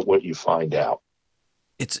amazed at what you find out.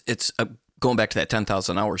 It's going back to that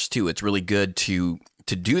 10,000 hours too. It's really good to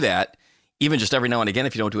do that, even just every now and again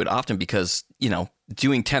if you don't do it often, because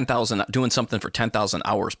doing something for 10,000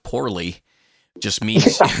 hours poorly just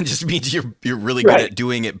means you're really good at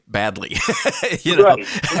doing it badly. Right.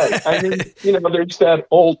 I mean, there's that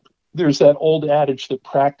old adage that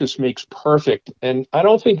practice makes perfect, and I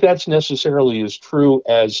don't think that's necessarily as true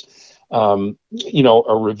as a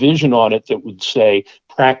revision on it that would say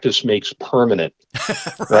practice makes permanent.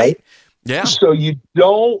 Right? Yeah. So you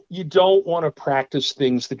don't want to practice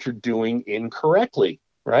things that you're doing incorrectly,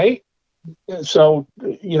 right? So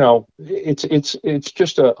it's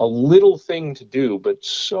just a little thing to do, but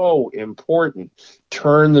so important.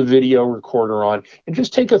 Turn the video recorder on and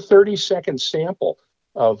just take a 30-second sample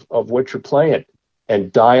of what you're playing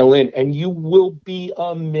and dial in, and you will be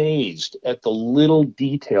amazed at the little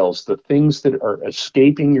details, the things that are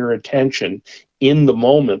escaping your attention in the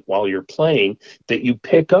moment while you're playing, that you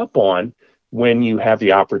pick up on when you have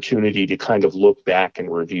the opportunity to kind of look back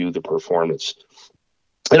and review the performance.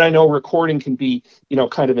 And I know recording can be,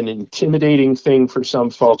 kind of an intimidating thing for some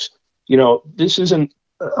folks. This isn't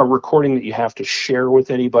a recording that you have to share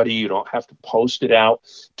with anybody. You don't have to post it out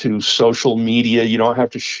to social media. You don't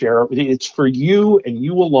have to share it. It's for you and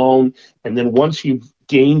you alone. And then once you've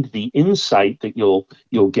gained the insight that you'll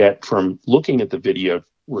get from looking at the video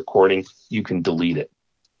recording, you can delete it.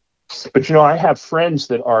 But, I have friends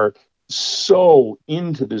that are so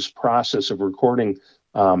into this process of recording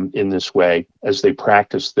in this way as they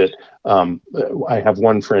practice that I have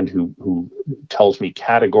one friend who tells me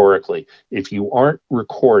categorically, if you aren't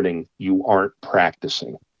recording, you aren't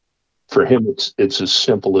practicing. For him, it's as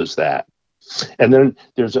simple as that. And then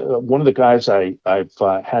there's one of the guys I've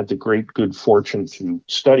had the great good fortune to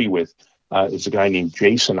study with is a guy named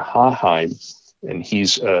Jason Haheim, and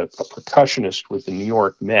he's a percussionist with the New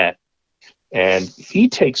York Met, and he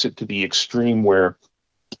takes it to the extreme where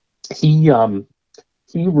he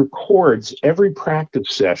records every practice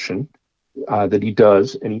session that he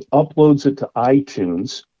does, and he uploads it to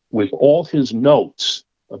iTunes with all his notes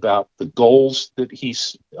about the goals that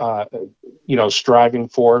he's, striving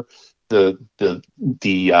for, the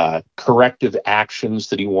corrective actions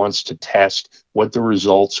that he wants to test, what the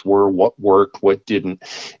results were, what worked, what didn't,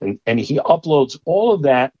 and he uploads all of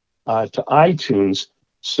that to iTunes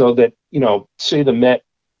so that say the Met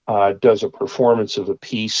does a performance of a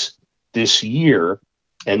piece this year,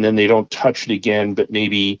 and then they don't touch it again, but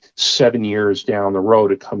maybe 7 years down the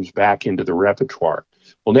road, it comes back into the repertoire.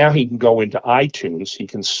 Well, now he can go into iTunes, he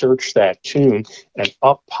can search that tune, and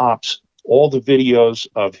up pops all the videos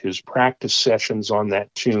of his practice sessions on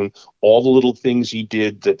that tune, all the little things he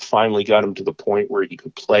did that finally got him to the point where he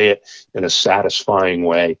could play it in a satisfying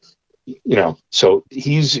way. So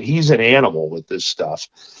he's an animal with this stuff.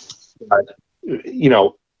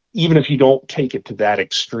 Even if you don't take it to that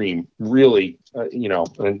extreme, really,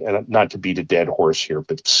 and not to beat a dead horse here,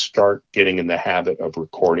 but start getting in the habit of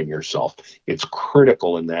recording yourself. It's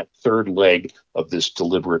critical in that third leg of this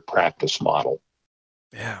deliberate practice model.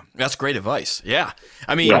 Yeah, that's great advice. Yeah.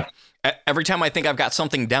 I mean, every time I think I've got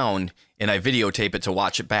something down and I videotape it to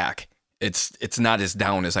watch it back, it's not as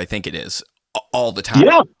down as I think it is all the time.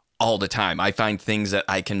 Yeah. All the time. I find things that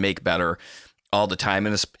I can make better all the time.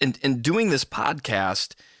 And in doing this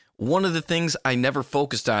podcast, one of the things I never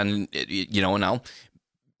focused on, it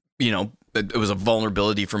was a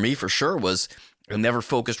vulnerability for me for sure, was I never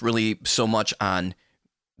focused really so much on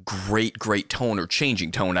great tone or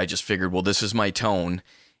changing tone. I just figured, well, this is my tone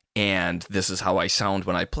and this is how I sound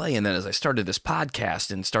when I play. And then as I started this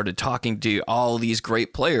podcast and started talking to all these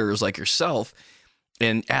great players like yourself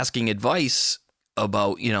and asking advice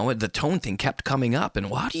about, the tone thing kept coming up. And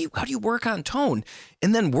how do you work on tone?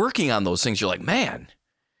 And then working on those things, you're like, man,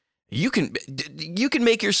 you can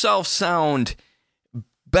make yourself sound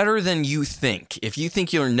better than you think. If you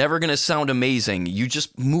think you're never going to sound amazing, you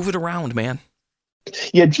just move it around, man.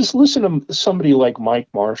 Yeah, just listen to somebody like Mike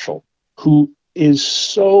Marshall, who is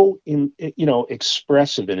so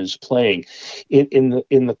expressive in his playing. In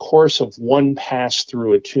the course of one pass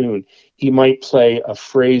through a tune, he might play a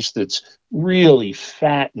phrase that's really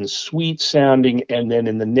fat and sweet sounding, and then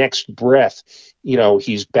in the next breath,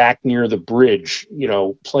 he's back near the bridge,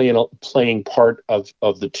 playing part of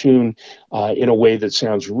the tune in a way that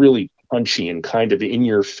sounds really punchy and kind of in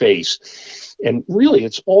your face. And really,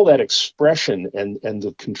 it's all that expression and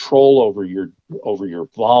the control over your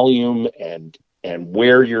volume and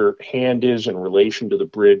where your hand is in relation to the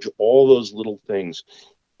bridge, all those little things.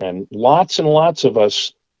 And lots of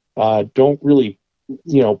us don't really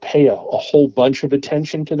pay a whole bunch of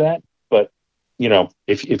attention to that. But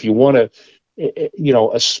if you want to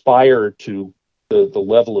aspire to the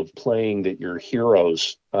level of playing that your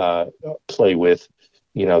heroes play with,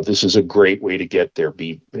 this is a great way to get there.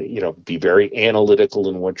 Be very analytical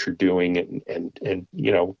in what you're doing, and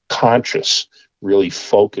conscious, really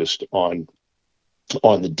focused on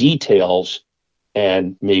the details,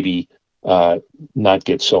 and maybe not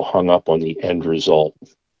get so hung up on the end result.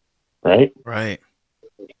 Right.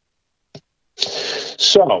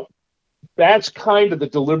 So that's kind of the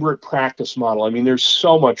deliberate practice model. I mean, there's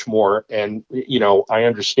so much more, and I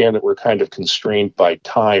understand that we're kind of constrained by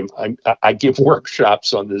time. I give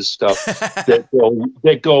workshops on this stuff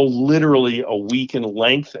that go literally a week in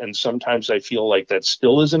length, and sometimes I feel like that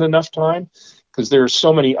still isn't enough time, because there are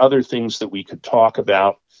so many other things that we could talk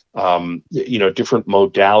about. Different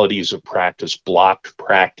modalities of practice, blocked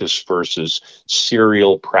practice versus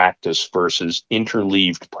serial practice versus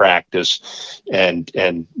interleaved practice, and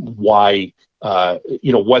why,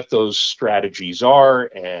 what those strategies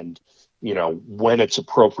are, and when it's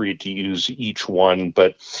appropriate to use each one.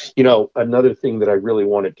 But another thing that I really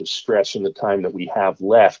wanted to stress in the time that we have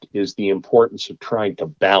left is the importance of trying to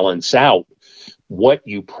balance out what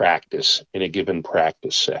you practice in a given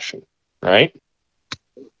practice session, right?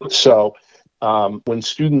 So when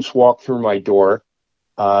students walk through my door,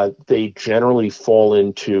 they generally fall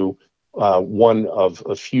into one of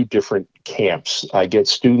a few different camps. I get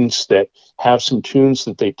students that have some tunes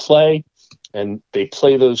that they play, and they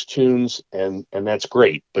play those tunes, and that's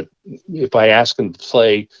great. But if I ask them to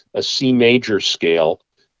play a C major scale,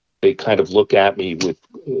 they kind of look at me with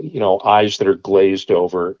eyes that are glazed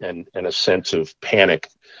over, and a sense of panic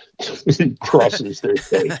crosses their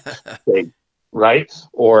face. Right?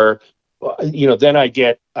 Or then I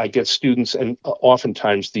get students, and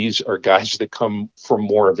oftentimes these are guys that come from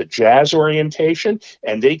more of a jazz orientation,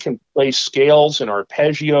 and they can play scales and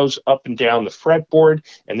arpeggios up and down the fretboard,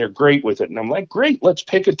 and they're great with it. And I'm like, great, let's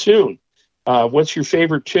pick a tune. What's your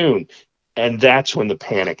favorite tune? And that's when the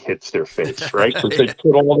panic hits their face, right? Because they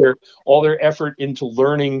put all their effort into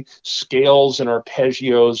learning scales and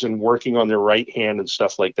arpeggios and working on their right hand and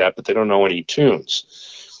stuff like that, but they don't know any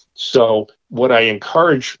tunes. So what I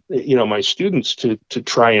encourage, my students to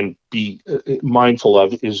try and be mindful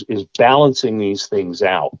of is balancing these things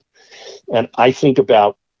out. And I think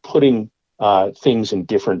about putting things in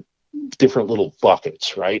different little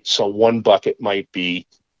buckets, right? So one bucket might be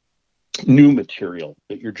new material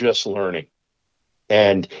that you're just learning.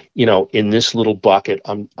 And, in this little bucket,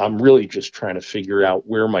 I'm really just trying to figure out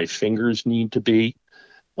where my fingers need to be,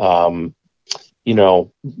 what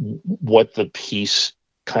the piece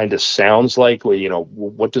kind of sounds like.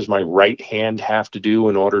 What does my right hand have to do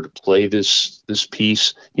in order to play this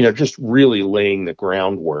piece? Just really laying the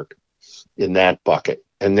groundwork in that bucket.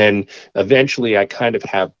 And then eventually I kind of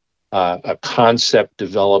have a concept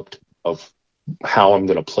developed of how I'm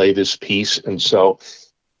going to play this piece. And so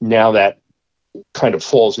now that kind of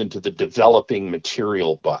falls into the developing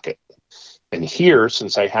material bucket. And here,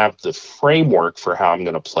 since I have the framework for how I'm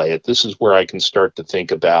going to play it, this is where I can start to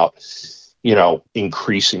think about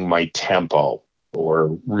increasing my tempo,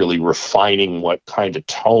 or really refining what kind of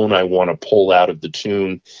tone I want to pull out of the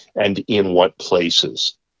tune and in what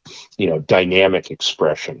places, dynamic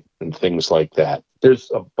expression and things like that.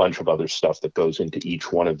 There's a bunch of other stuff that goes into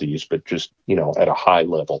each one of these, but just, at a high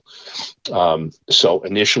level. So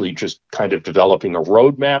initially just kind of developing a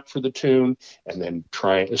roadmap for the tune, and then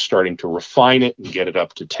starting to refine it and get it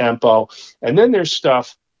up to tempo. And then there's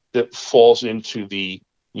stuff that falls into the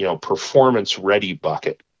performance ready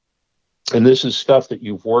bucket. And this is stuff that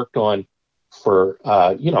you've worked on for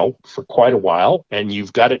quite a while, and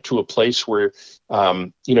you've got it to a place where,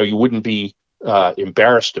 you wouldn't be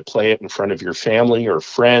embarrassed to play it in front of your family or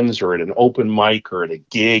friends, or at an open mic, or at a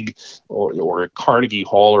gig, or at Carnegie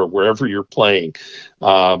Hall, or wherever you're playing.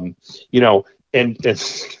 And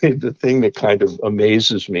the thing that kind of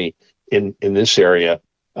amazes me in this area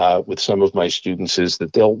with some of my students is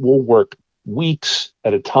that we'll work weeks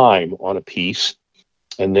at a time on a piece.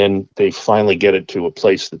 And then they finally get it to a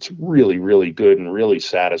place that's really, really good and really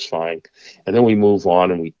satisfying. And then we move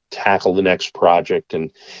on and we tackle the next project. So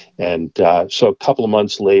a couple of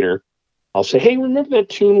months later, I'll say, hey, remember that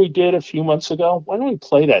tune we did a few months ago? Why don't we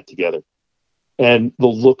play that together? And the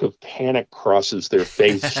look of panic crosses their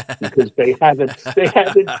face because they haven't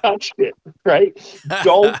touched it, right?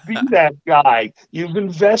 Don't be that guy. You've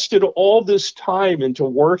invested all this time into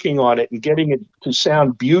working on it and getting it to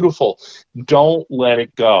sound beautiful. Don't let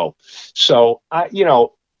it go. So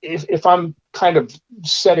if I'm kind of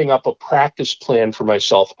setting up a practice plan for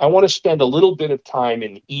myself, I want to spend a little bit of time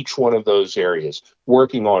in each one of those areas,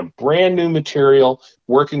 working on brand new material,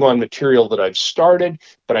 working on material that I've started,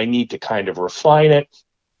 but I need to kind of refine it,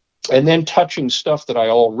 and then touching stuff that I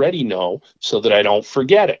already know so that I don't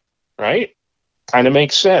forget it, right? Kind of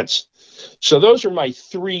makes sense. So those are my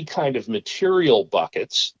three kind of material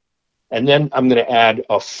buckets. And then I'm going to add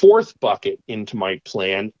a fourth bucket into my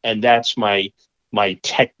plan, and that's my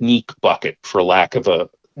technique bucket, for lack of a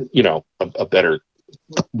better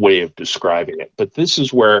way of describing it. But this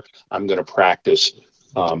is where I'm going to practice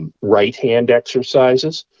right hand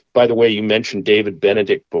exercises. By the way, you mentioned David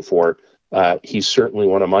Benedict before. He's certainly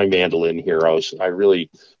one of my mandolin heroes. I'm really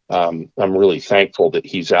thankful that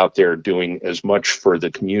he's out there doing as much for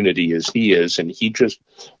the community as he is. And he just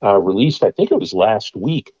released, I think it was last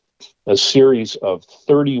week, a series of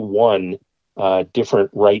 31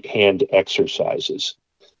 different right hand exercises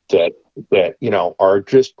that are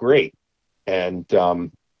just great. And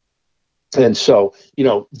so,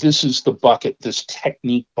 this is the bucket. This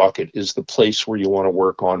technique bucket is the place where you want to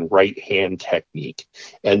work on right hand technique,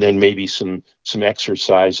 and then maybe some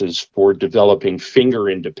exercises for developing finger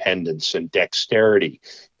independence and dexterity.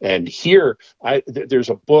 And here, there's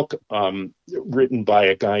a book written by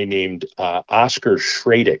a guy named Oscar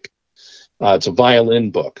Schradik. It's a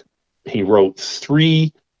violin book. He wrote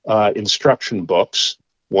 3 instruction books.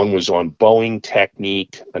 One was on bowing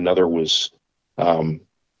technique. Another was,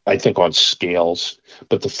 I think, on scales.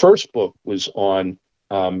 But the first book was on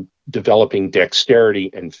developing dexterity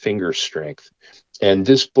and finger strength. And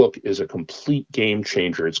this book is a complete game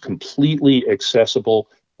changer. It's completely accessible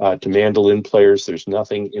to mandolin players. There's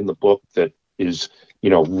nothing in the book that is,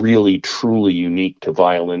 really truly unique to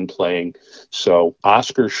violin playing. So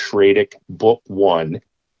Oscar Schradik, book 1.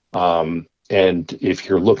 And if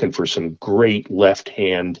you're looking for some great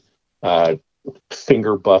left-hand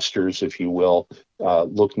finger busters, if you will,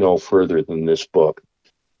 look no further than this book.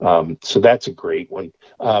 So that's a great one.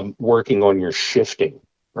 Working on your shifting,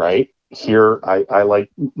 right? Here, I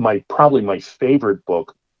like probably my favorite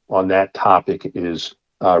book on that topic is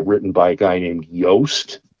written by a guy named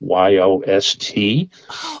Yost, Y-O-S-T.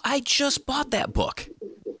 Oh, I just bought that book.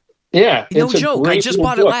 Yeah. No joke. I just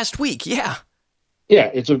bought it last week. Yeah. Yeah,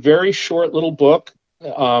 it's a very short little book,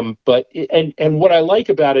 but what I like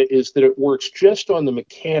about it is that it works just on the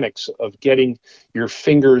mechanics of getting your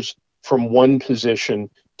fingers from one position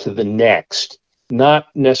to the next, not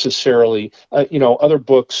necessarily, other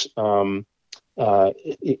books in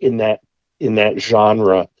that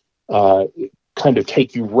genre kind of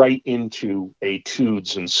take you right into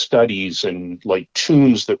etudes and studies and like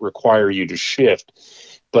tunes that require you to shift.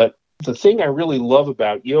 But the thing I really love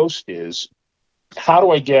about Yost is, how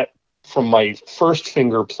do I get from my first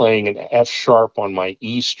finger playing an F sharp on my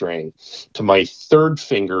E string to my third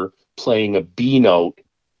finger playing a B note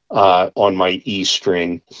on my E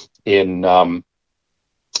string in a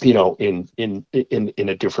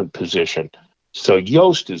different position? So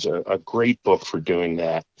Yost is a great book for doing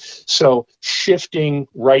that. So shifting,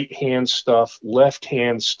 right hand stuff, left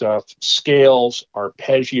hand stuff, scales,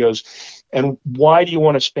 arpeggios. And why do you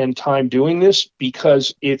want to spend time doing this?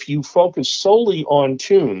 Because if you focus solely on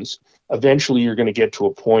tunes, eventually you're going to get to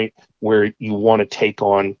a point where you want to take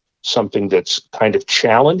on something that's kind of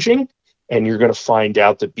challenging, and you're going to find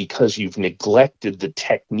out that because you've neglected the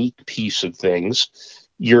technique piece of things,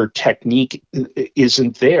 your technique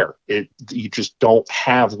isn't there. You just don't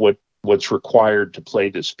have what's required to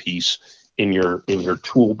play this piece in your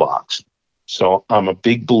toolbox. So I'm a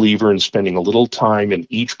big believer in spending a little time in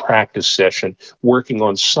each practice session working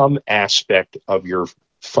on some aspect of your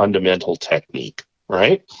fundamental technique,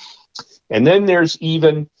 right? And then there's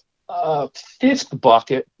even a fifth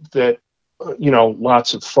bucket that,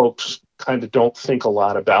 lots of folks kind of don't think a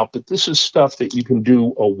lot about, but this is stuff that you can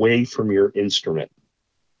do away from your instrument,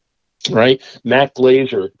 right? Matt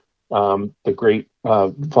Glazer, the great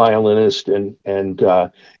violinist and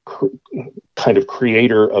kind of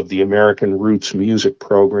creator of the American Roots music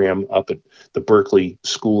program up at the Berklee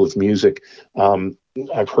School of Music.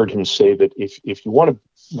 I've heard him say that if you want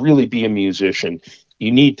to really be a musician,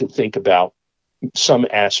 you need to think about some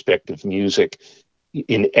aspect of music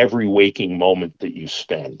in every waking moment that you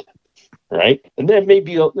spend. Right. And that may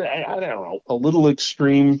be, I don't know, a little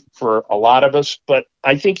extreme for a lot of us, but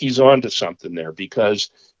I think he's on to something there, because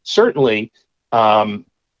certainly,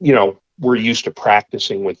 we're used to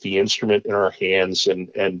practicing with the instrument in our hands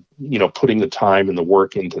and putting the time and the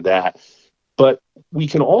work into that. But we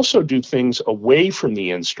can also do things away from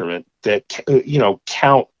the instrument that,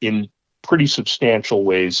 count in pretty substantial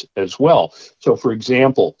ways as well. So, for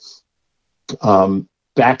example,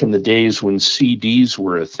 back in the days when CDs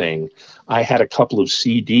were a thing, I had a couple of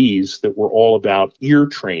CDs that were all about ear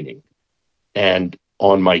training. And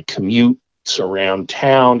on my commutes around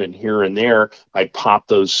town and here and there, I'd pop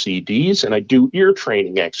those CDs and I'd do ear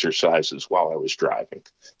training exercises while I was driving.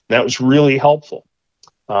 That was really helpful.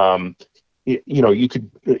 You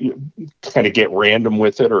could kind of get random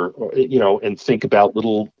with it, or and think about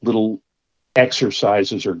little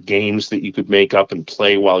exercises or games that you could make up and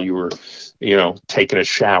play while you were, taking a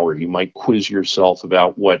shower. You might quiz yourself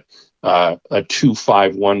about what a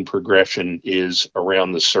 2-5-1 progression is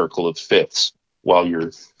around the circle of fifths while you're,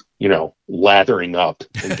 lathering up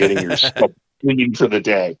and getting yourself clean for the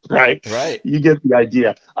day. Right. You get the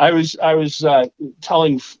idea. I was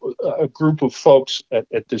telling a group of folks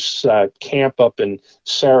at this camp up in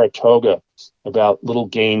Saratoga about little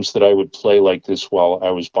games that I would play like this while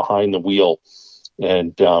I was behind the wheel.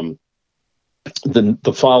 And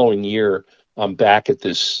the following year, I'm back at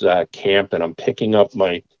this camp, and I'm picking up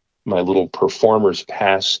my little performer's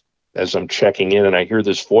pass as I'm checking in, and I hear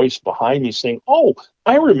this voice behind me saying, "Oh,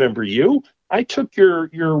 I remember you. I took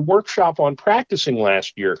your workshop on practicing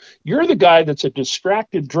last year. You're the guy that's a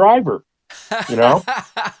distracted driver."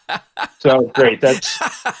 So great. That's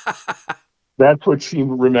what she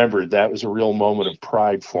remembered. That was a real moment of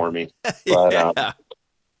pride for me. But,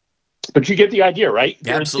 but you get the idea, right?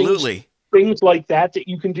 Absolutely. Things like that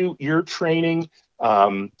you can do, ear training.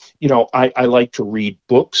 I like to read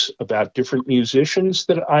books about different musicians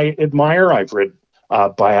that I admire. I've read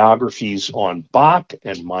biographies on Bach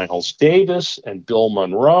and Miles Davis and Bill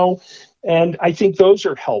Monroe. And I think those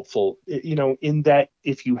are helpful, in that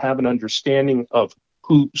if you have an understanding of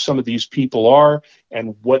who some of these people are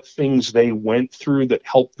and what things they went through that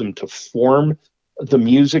helped them to form the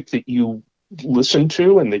music that you listen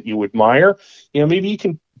to and that you admire, maybe you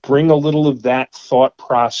can bring a little of that thought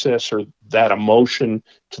process or that emotion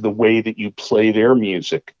to the way that you play their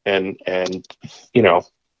music. And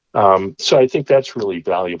so I think that's really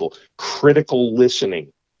valuable. Critical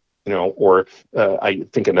listening, or I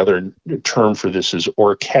think another term for this is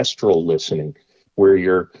orchestral listening, where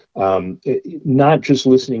you're not just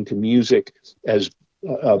listening to music as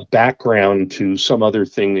a background to some other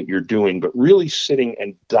thing that you're doing, but really sitting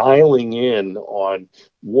and dialing in on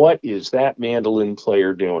what is that mandolin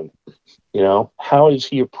player doing? How is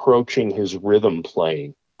he approaching his rhythm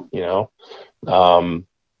playing? What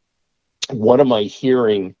am I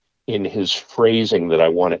hearing in his phrasing that I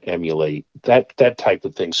want to emulate? That type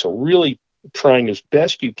of thing. So really trying as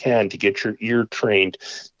best you can to get your ear trained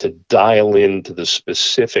to dial into the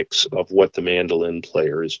specifics of what the mandolin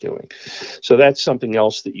player is doing. So that's something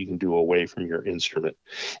else that you can do away from your instrument.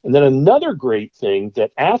 And then another great thing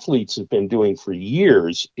that athletes have been doing for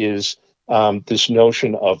years is this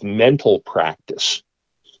notion of mental practice,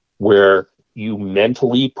 where you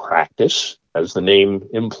mentally practice, as the name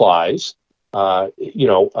implies, a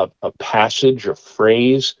passage, a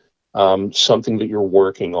phrase, something that you're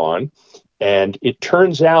working on. And it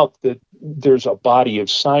turns out that there's a body of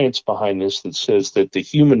science behind this that says that the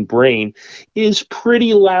human brain is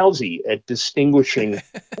pretty lousy at distinguishing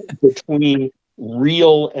between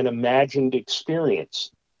real and imagined experience.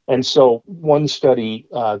 And so one study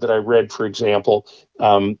that I read, for example,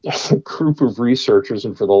 a group of researchers,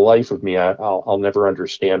 and for the life of me, I'll never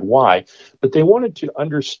understand why, but they wanted to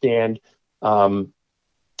understand the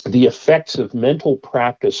effects of mental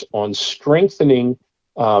practice on strengthening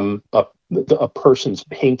a person's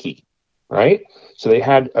pinky, right? So they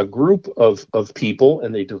had a group of people,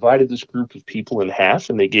 and they divided this group of people in half,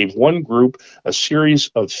 and they gave one group a series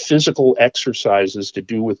of physical exercises to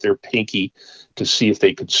do with their pinky to see if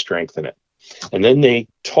they could strengthen it. And then they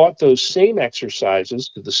taught those same exercises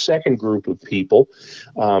to the second group of people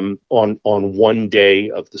on one day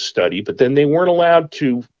of the study, but then they weren't allowed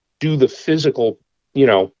to do the physical,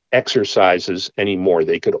 exercises anymore.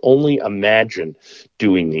 They could only imagine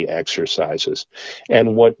doing the exercises.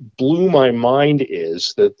 And what blew my mind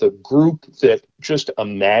is that the group that just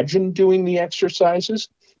imagined doing the exercises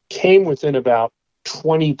came within about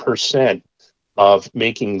 20% of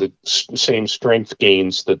making the same strength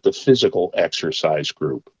gains that the physical exercise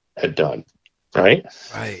group had done, right?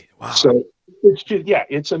 Right. Wow. So it's just, yeah,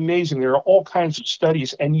 it's amazing. There are all kinds of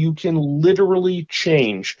studies, and you can literally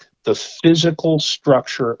change the physical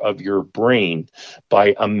structure of your brain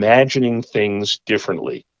by imagining things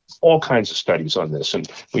differently. All kinds of studies on this, and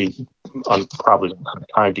we probably don't have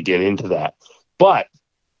time to get into that. But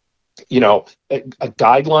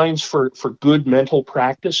guidelines for good mental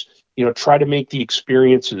practice. Try to make the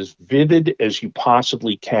experience as vivid as you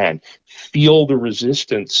possibly can. Feel the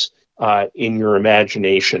resistance in your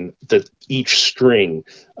imagination that each string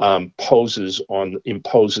imposes on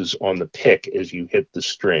the pick as you hit the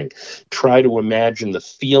string. Try to imagine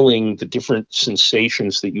the different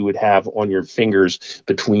sensations that you would have on your fingers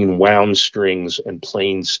between wound strings and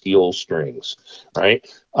plain steel strings, right?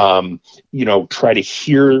 Try to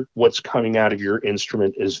hear what's coming out of your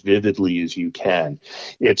instrument as vividly as you can.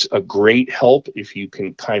 It's a great help if you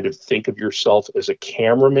can kind of think of yourself as a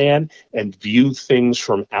cameraman and view things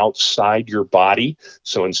from outside your body.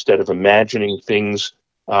 So instead of imagining things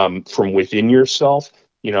from within yourself,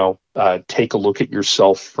 take a look at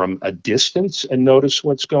yourself from a distance and notice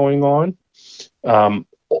what's going on.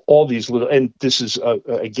 All these little, and this is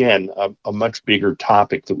again a much bigger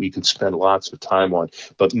topic that we could spend lots of time on,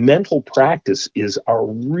 but mental practice is a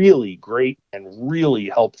really great and really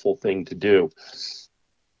helpful thing to do.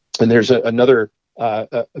 And there's another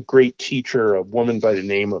a great teacher, a woman by the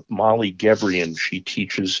name of Molly Gebrian. She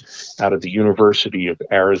teaches out of the University of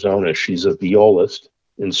Arizona. She's a violist.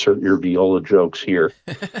 Insert your viola jokes here.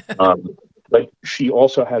 But she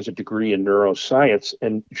also has a degree in neuroscience,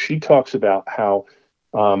 and she talks about how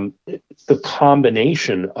the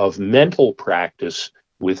combination of mental practice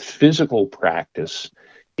with physical practice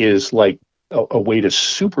is like a way to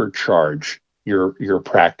supercharge your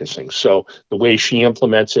practicing. So the way she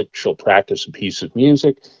implements it, she'll practice a piece of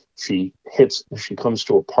music. She comes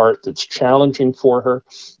to a part that's challenging for her,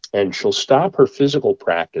 and she'll stop her physical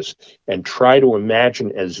practice and try to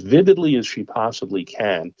imagine as vividly as she possibly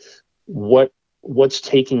can what's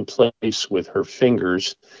taking place with her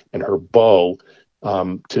fingers and her bow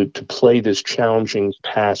to play this challenging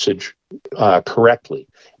passage correctly.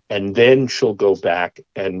 And then she'll go back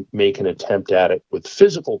and make an attempt at it with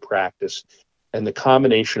physical practice. And the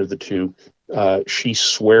combination of the two, she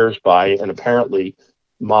swears by. And apparently,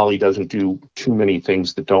 Molly doesn't do too many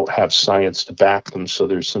things that don't have science to back them. So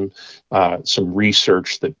there's some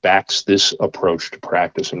research that backs this approach to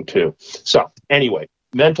practicing too. So anyway,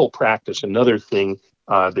 mental practice, another thing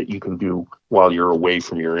that you can do while you're away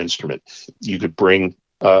from your instrument. You could bring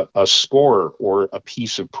a score or a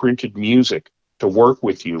piece of printed music to work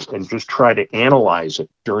with you and just try to analyze it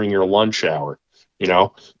during your lunch hour.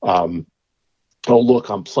 Oh, look,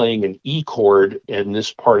 I'm playing an E chord, and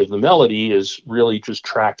this part of the melody is really just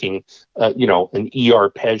tracking, an E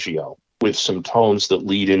arpeggio with some tones that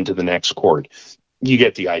lead into the next chord. You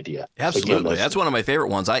get the idea. Absolutely. That's one of my favorite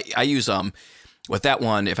ones. I use, with that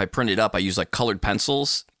one, if I print it up, I use like colored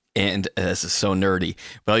pencils, and this is so nerdy,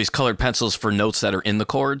 but I use colored pencils for notes that are in the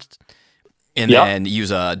chords, and then use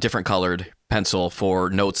a different colored pencil for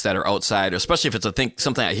notes that are outside, especially if it's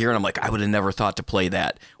something I hear and I'm like, I would have never thought to play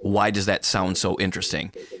that. Why does that sound so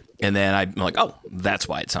interesting? And then I'm like, oh, that's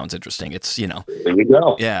why it sounds interesting. It's, There you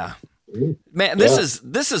go. Yeah. Man, this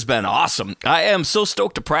has been awesome. I am so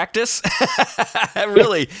stoked to practice. I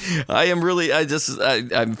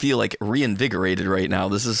feel like reinvigorated right now.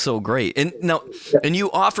 This is so great. And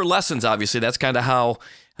you offer lessons, obviously. That's kind of how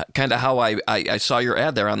I saw your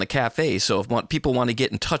ad there on the cafe. So if people want to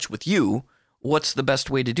get in touch with you, what's the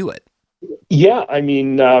best way to do it? Yeah, I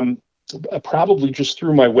mean, probably just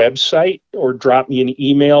through my website, or drop me an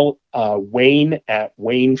email,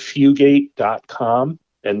 wayne@waynefugate.com,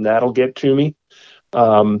 and that'll get to me.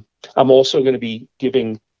 I'm also going to be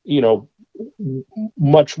giving,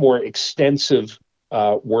 much more extensive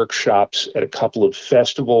workshops at a couple of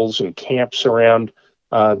festivals and camps around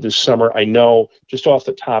this summer. I know, just off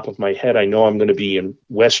the top of my head, I'm going to be in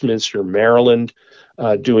Westminster, Maryland,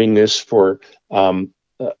 doing this for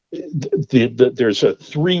there's a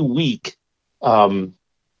 3-week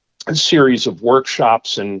series of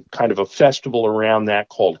workshops and kind of a festival around that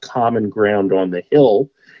called Common Ground on the Hill.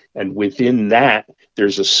 And within that,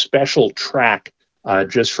 there's a special track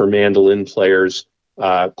just for mandolin players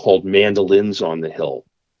called Mandolins on the Hill.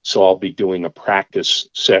 So I'll be doing a practice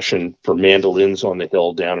session for Mandolins on the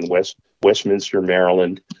Hill down in Westminster,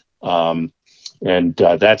 Maryland. And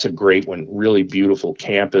that's a great one. Really beautiful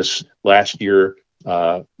campus. Last year,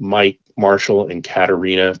 Mike Marshall and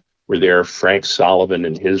Katarina were there. Frank Sullivan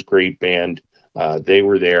and his great band, they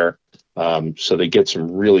were there. So they get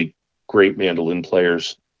some really great mandolin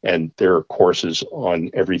players, and there are courses on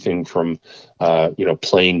everything from,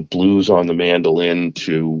 playing blues on the mandolin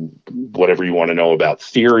to whatever you want to know about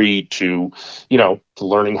theory to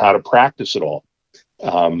learning how to practice it all.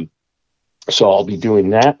 So I'll be doing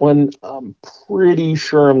that one. I'm pretty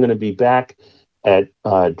sure I'm going to be back at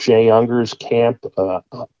Jay Unger's camp up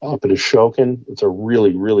at Ashokan. It's a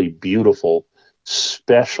really, really beautiful,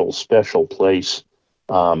 special place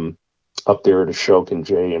up there at Ashokan.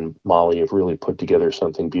 Jay and Molly have really put together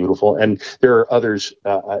something beautiful. And there are others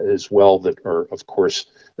as well that are, of course,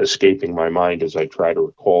 escaping my mind as I try to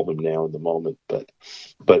recall them now in the moment.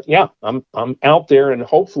 But yeah, I'm out there, and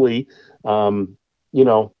hopefully,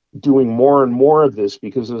 doing more and more of this,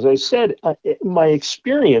 because as I said, my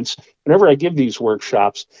experience whenever I give these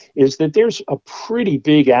workshops is that there's a pretty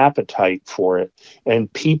big appetite for it,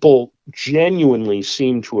 and people genuinely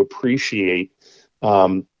seem to appreciate,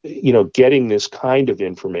 getting this kind of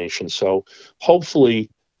information. So hopefully,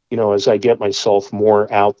 as I get myself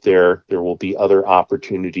more out there, there will be other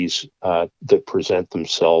opportunities that present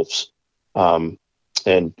themselves, and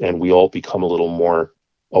we all become a little more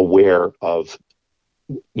aware of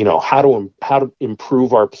how to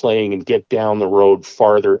improve our playing and get down the road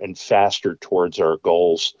farther and faster towards our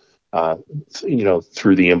goals,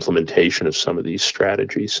 through the implementation of some of these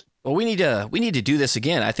strategies. Well, we need to do this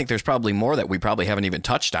again. I think there's probably more that we probably haven't even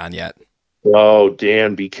touched on yet. Oh,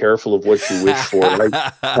 Dan, be careful of what you wish for.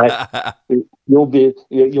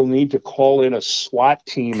 You'll need to call in a SWAT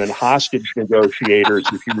team and hostage negotiators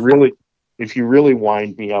if you really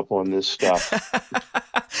wind me up on this stuff.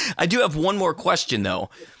 I do have one more question, though.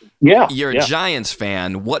 Yeah. You're a Giants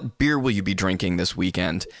fan. What beer will you be drinking this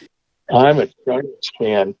weekend? I'm a Giants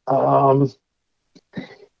fan. I'm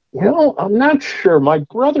not sure. My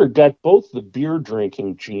brother got both the beer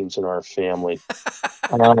drinking genes in our family.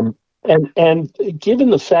 And given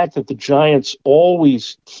the fact that the Giants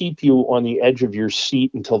always keep you on the edge of your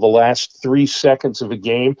seat until the last 3 seconds of a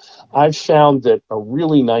game, I've found that a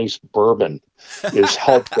really nice bourbon is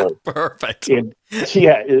helpful. Perfect.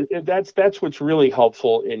 That's what's really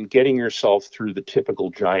helpful in getting yourself through the typical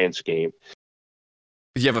Giants game.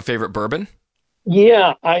 Do you have a favorite bourbon?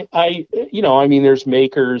 Yeah, there's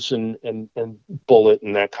Makers and Bullet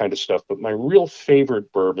and that kind of stuff, but my real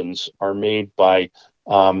favorite bourbons are made by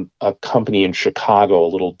a company in Chicago, a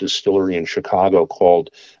little distillery in Chicago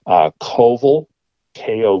called Koval,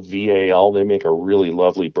 Koval. They make a really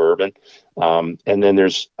lovely bourbon. And then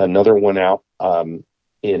there's another one out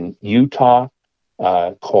in Utah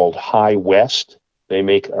called High West. They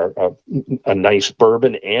make a nice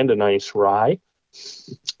bourbon and a nice rye.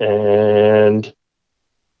 And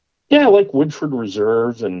yeah, like Woodford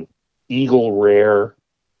Reserve and Eagle Rare.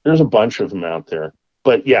 There's a bunch of them out there.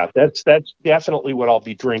 But yeah, that's definitely what I'll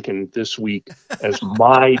be drinking this week as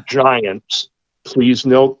my Giants. Please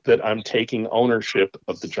note that I'm taking ownership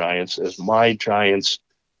of the Giants as my Giants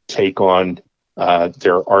take on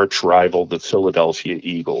their arch rival, the Philadelphia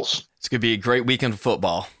Eagles. It's going to be a great weekend of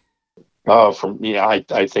football. Oh,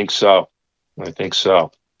 I think so.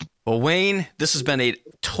 Well, Wayne, this has been a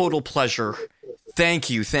total pleasure. Thank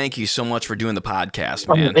you so much for doing the podcast,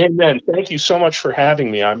 man. Amen. Thank you so much for having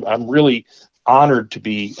me. I'm really honored to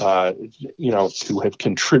be, to have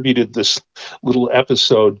contributed this little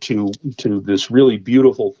episode to this really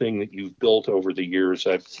beautiful thing that you've built over the years.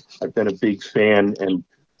 I've been a big fan and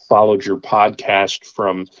followed your podcast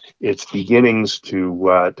from its beginnings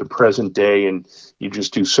to present day, and you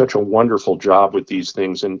just do such a wonderful job with these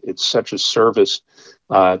things, and it's such a service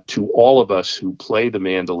to all of us who play the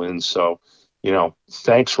mandolin. So,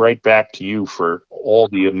 thanks right back to you for all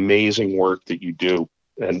the amazing work that you do.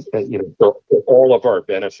 And for all of our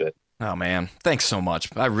benefit. Oh man, thanks so much.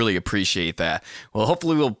 I really appreciate that. Well,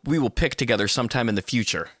 hopefully we will pick together sometime in the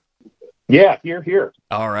future. Yeah, here.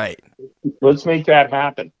 All right. Let's make that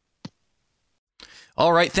happen.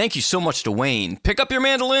 All right, thank you so much to Wayne. Pick up your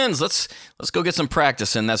mandolins. Let's go get some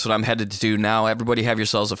practice in. That's what I'm headed to do now. Everybody have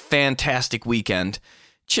yourselves a fantastic weekend.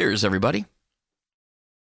 Cheers, everybody.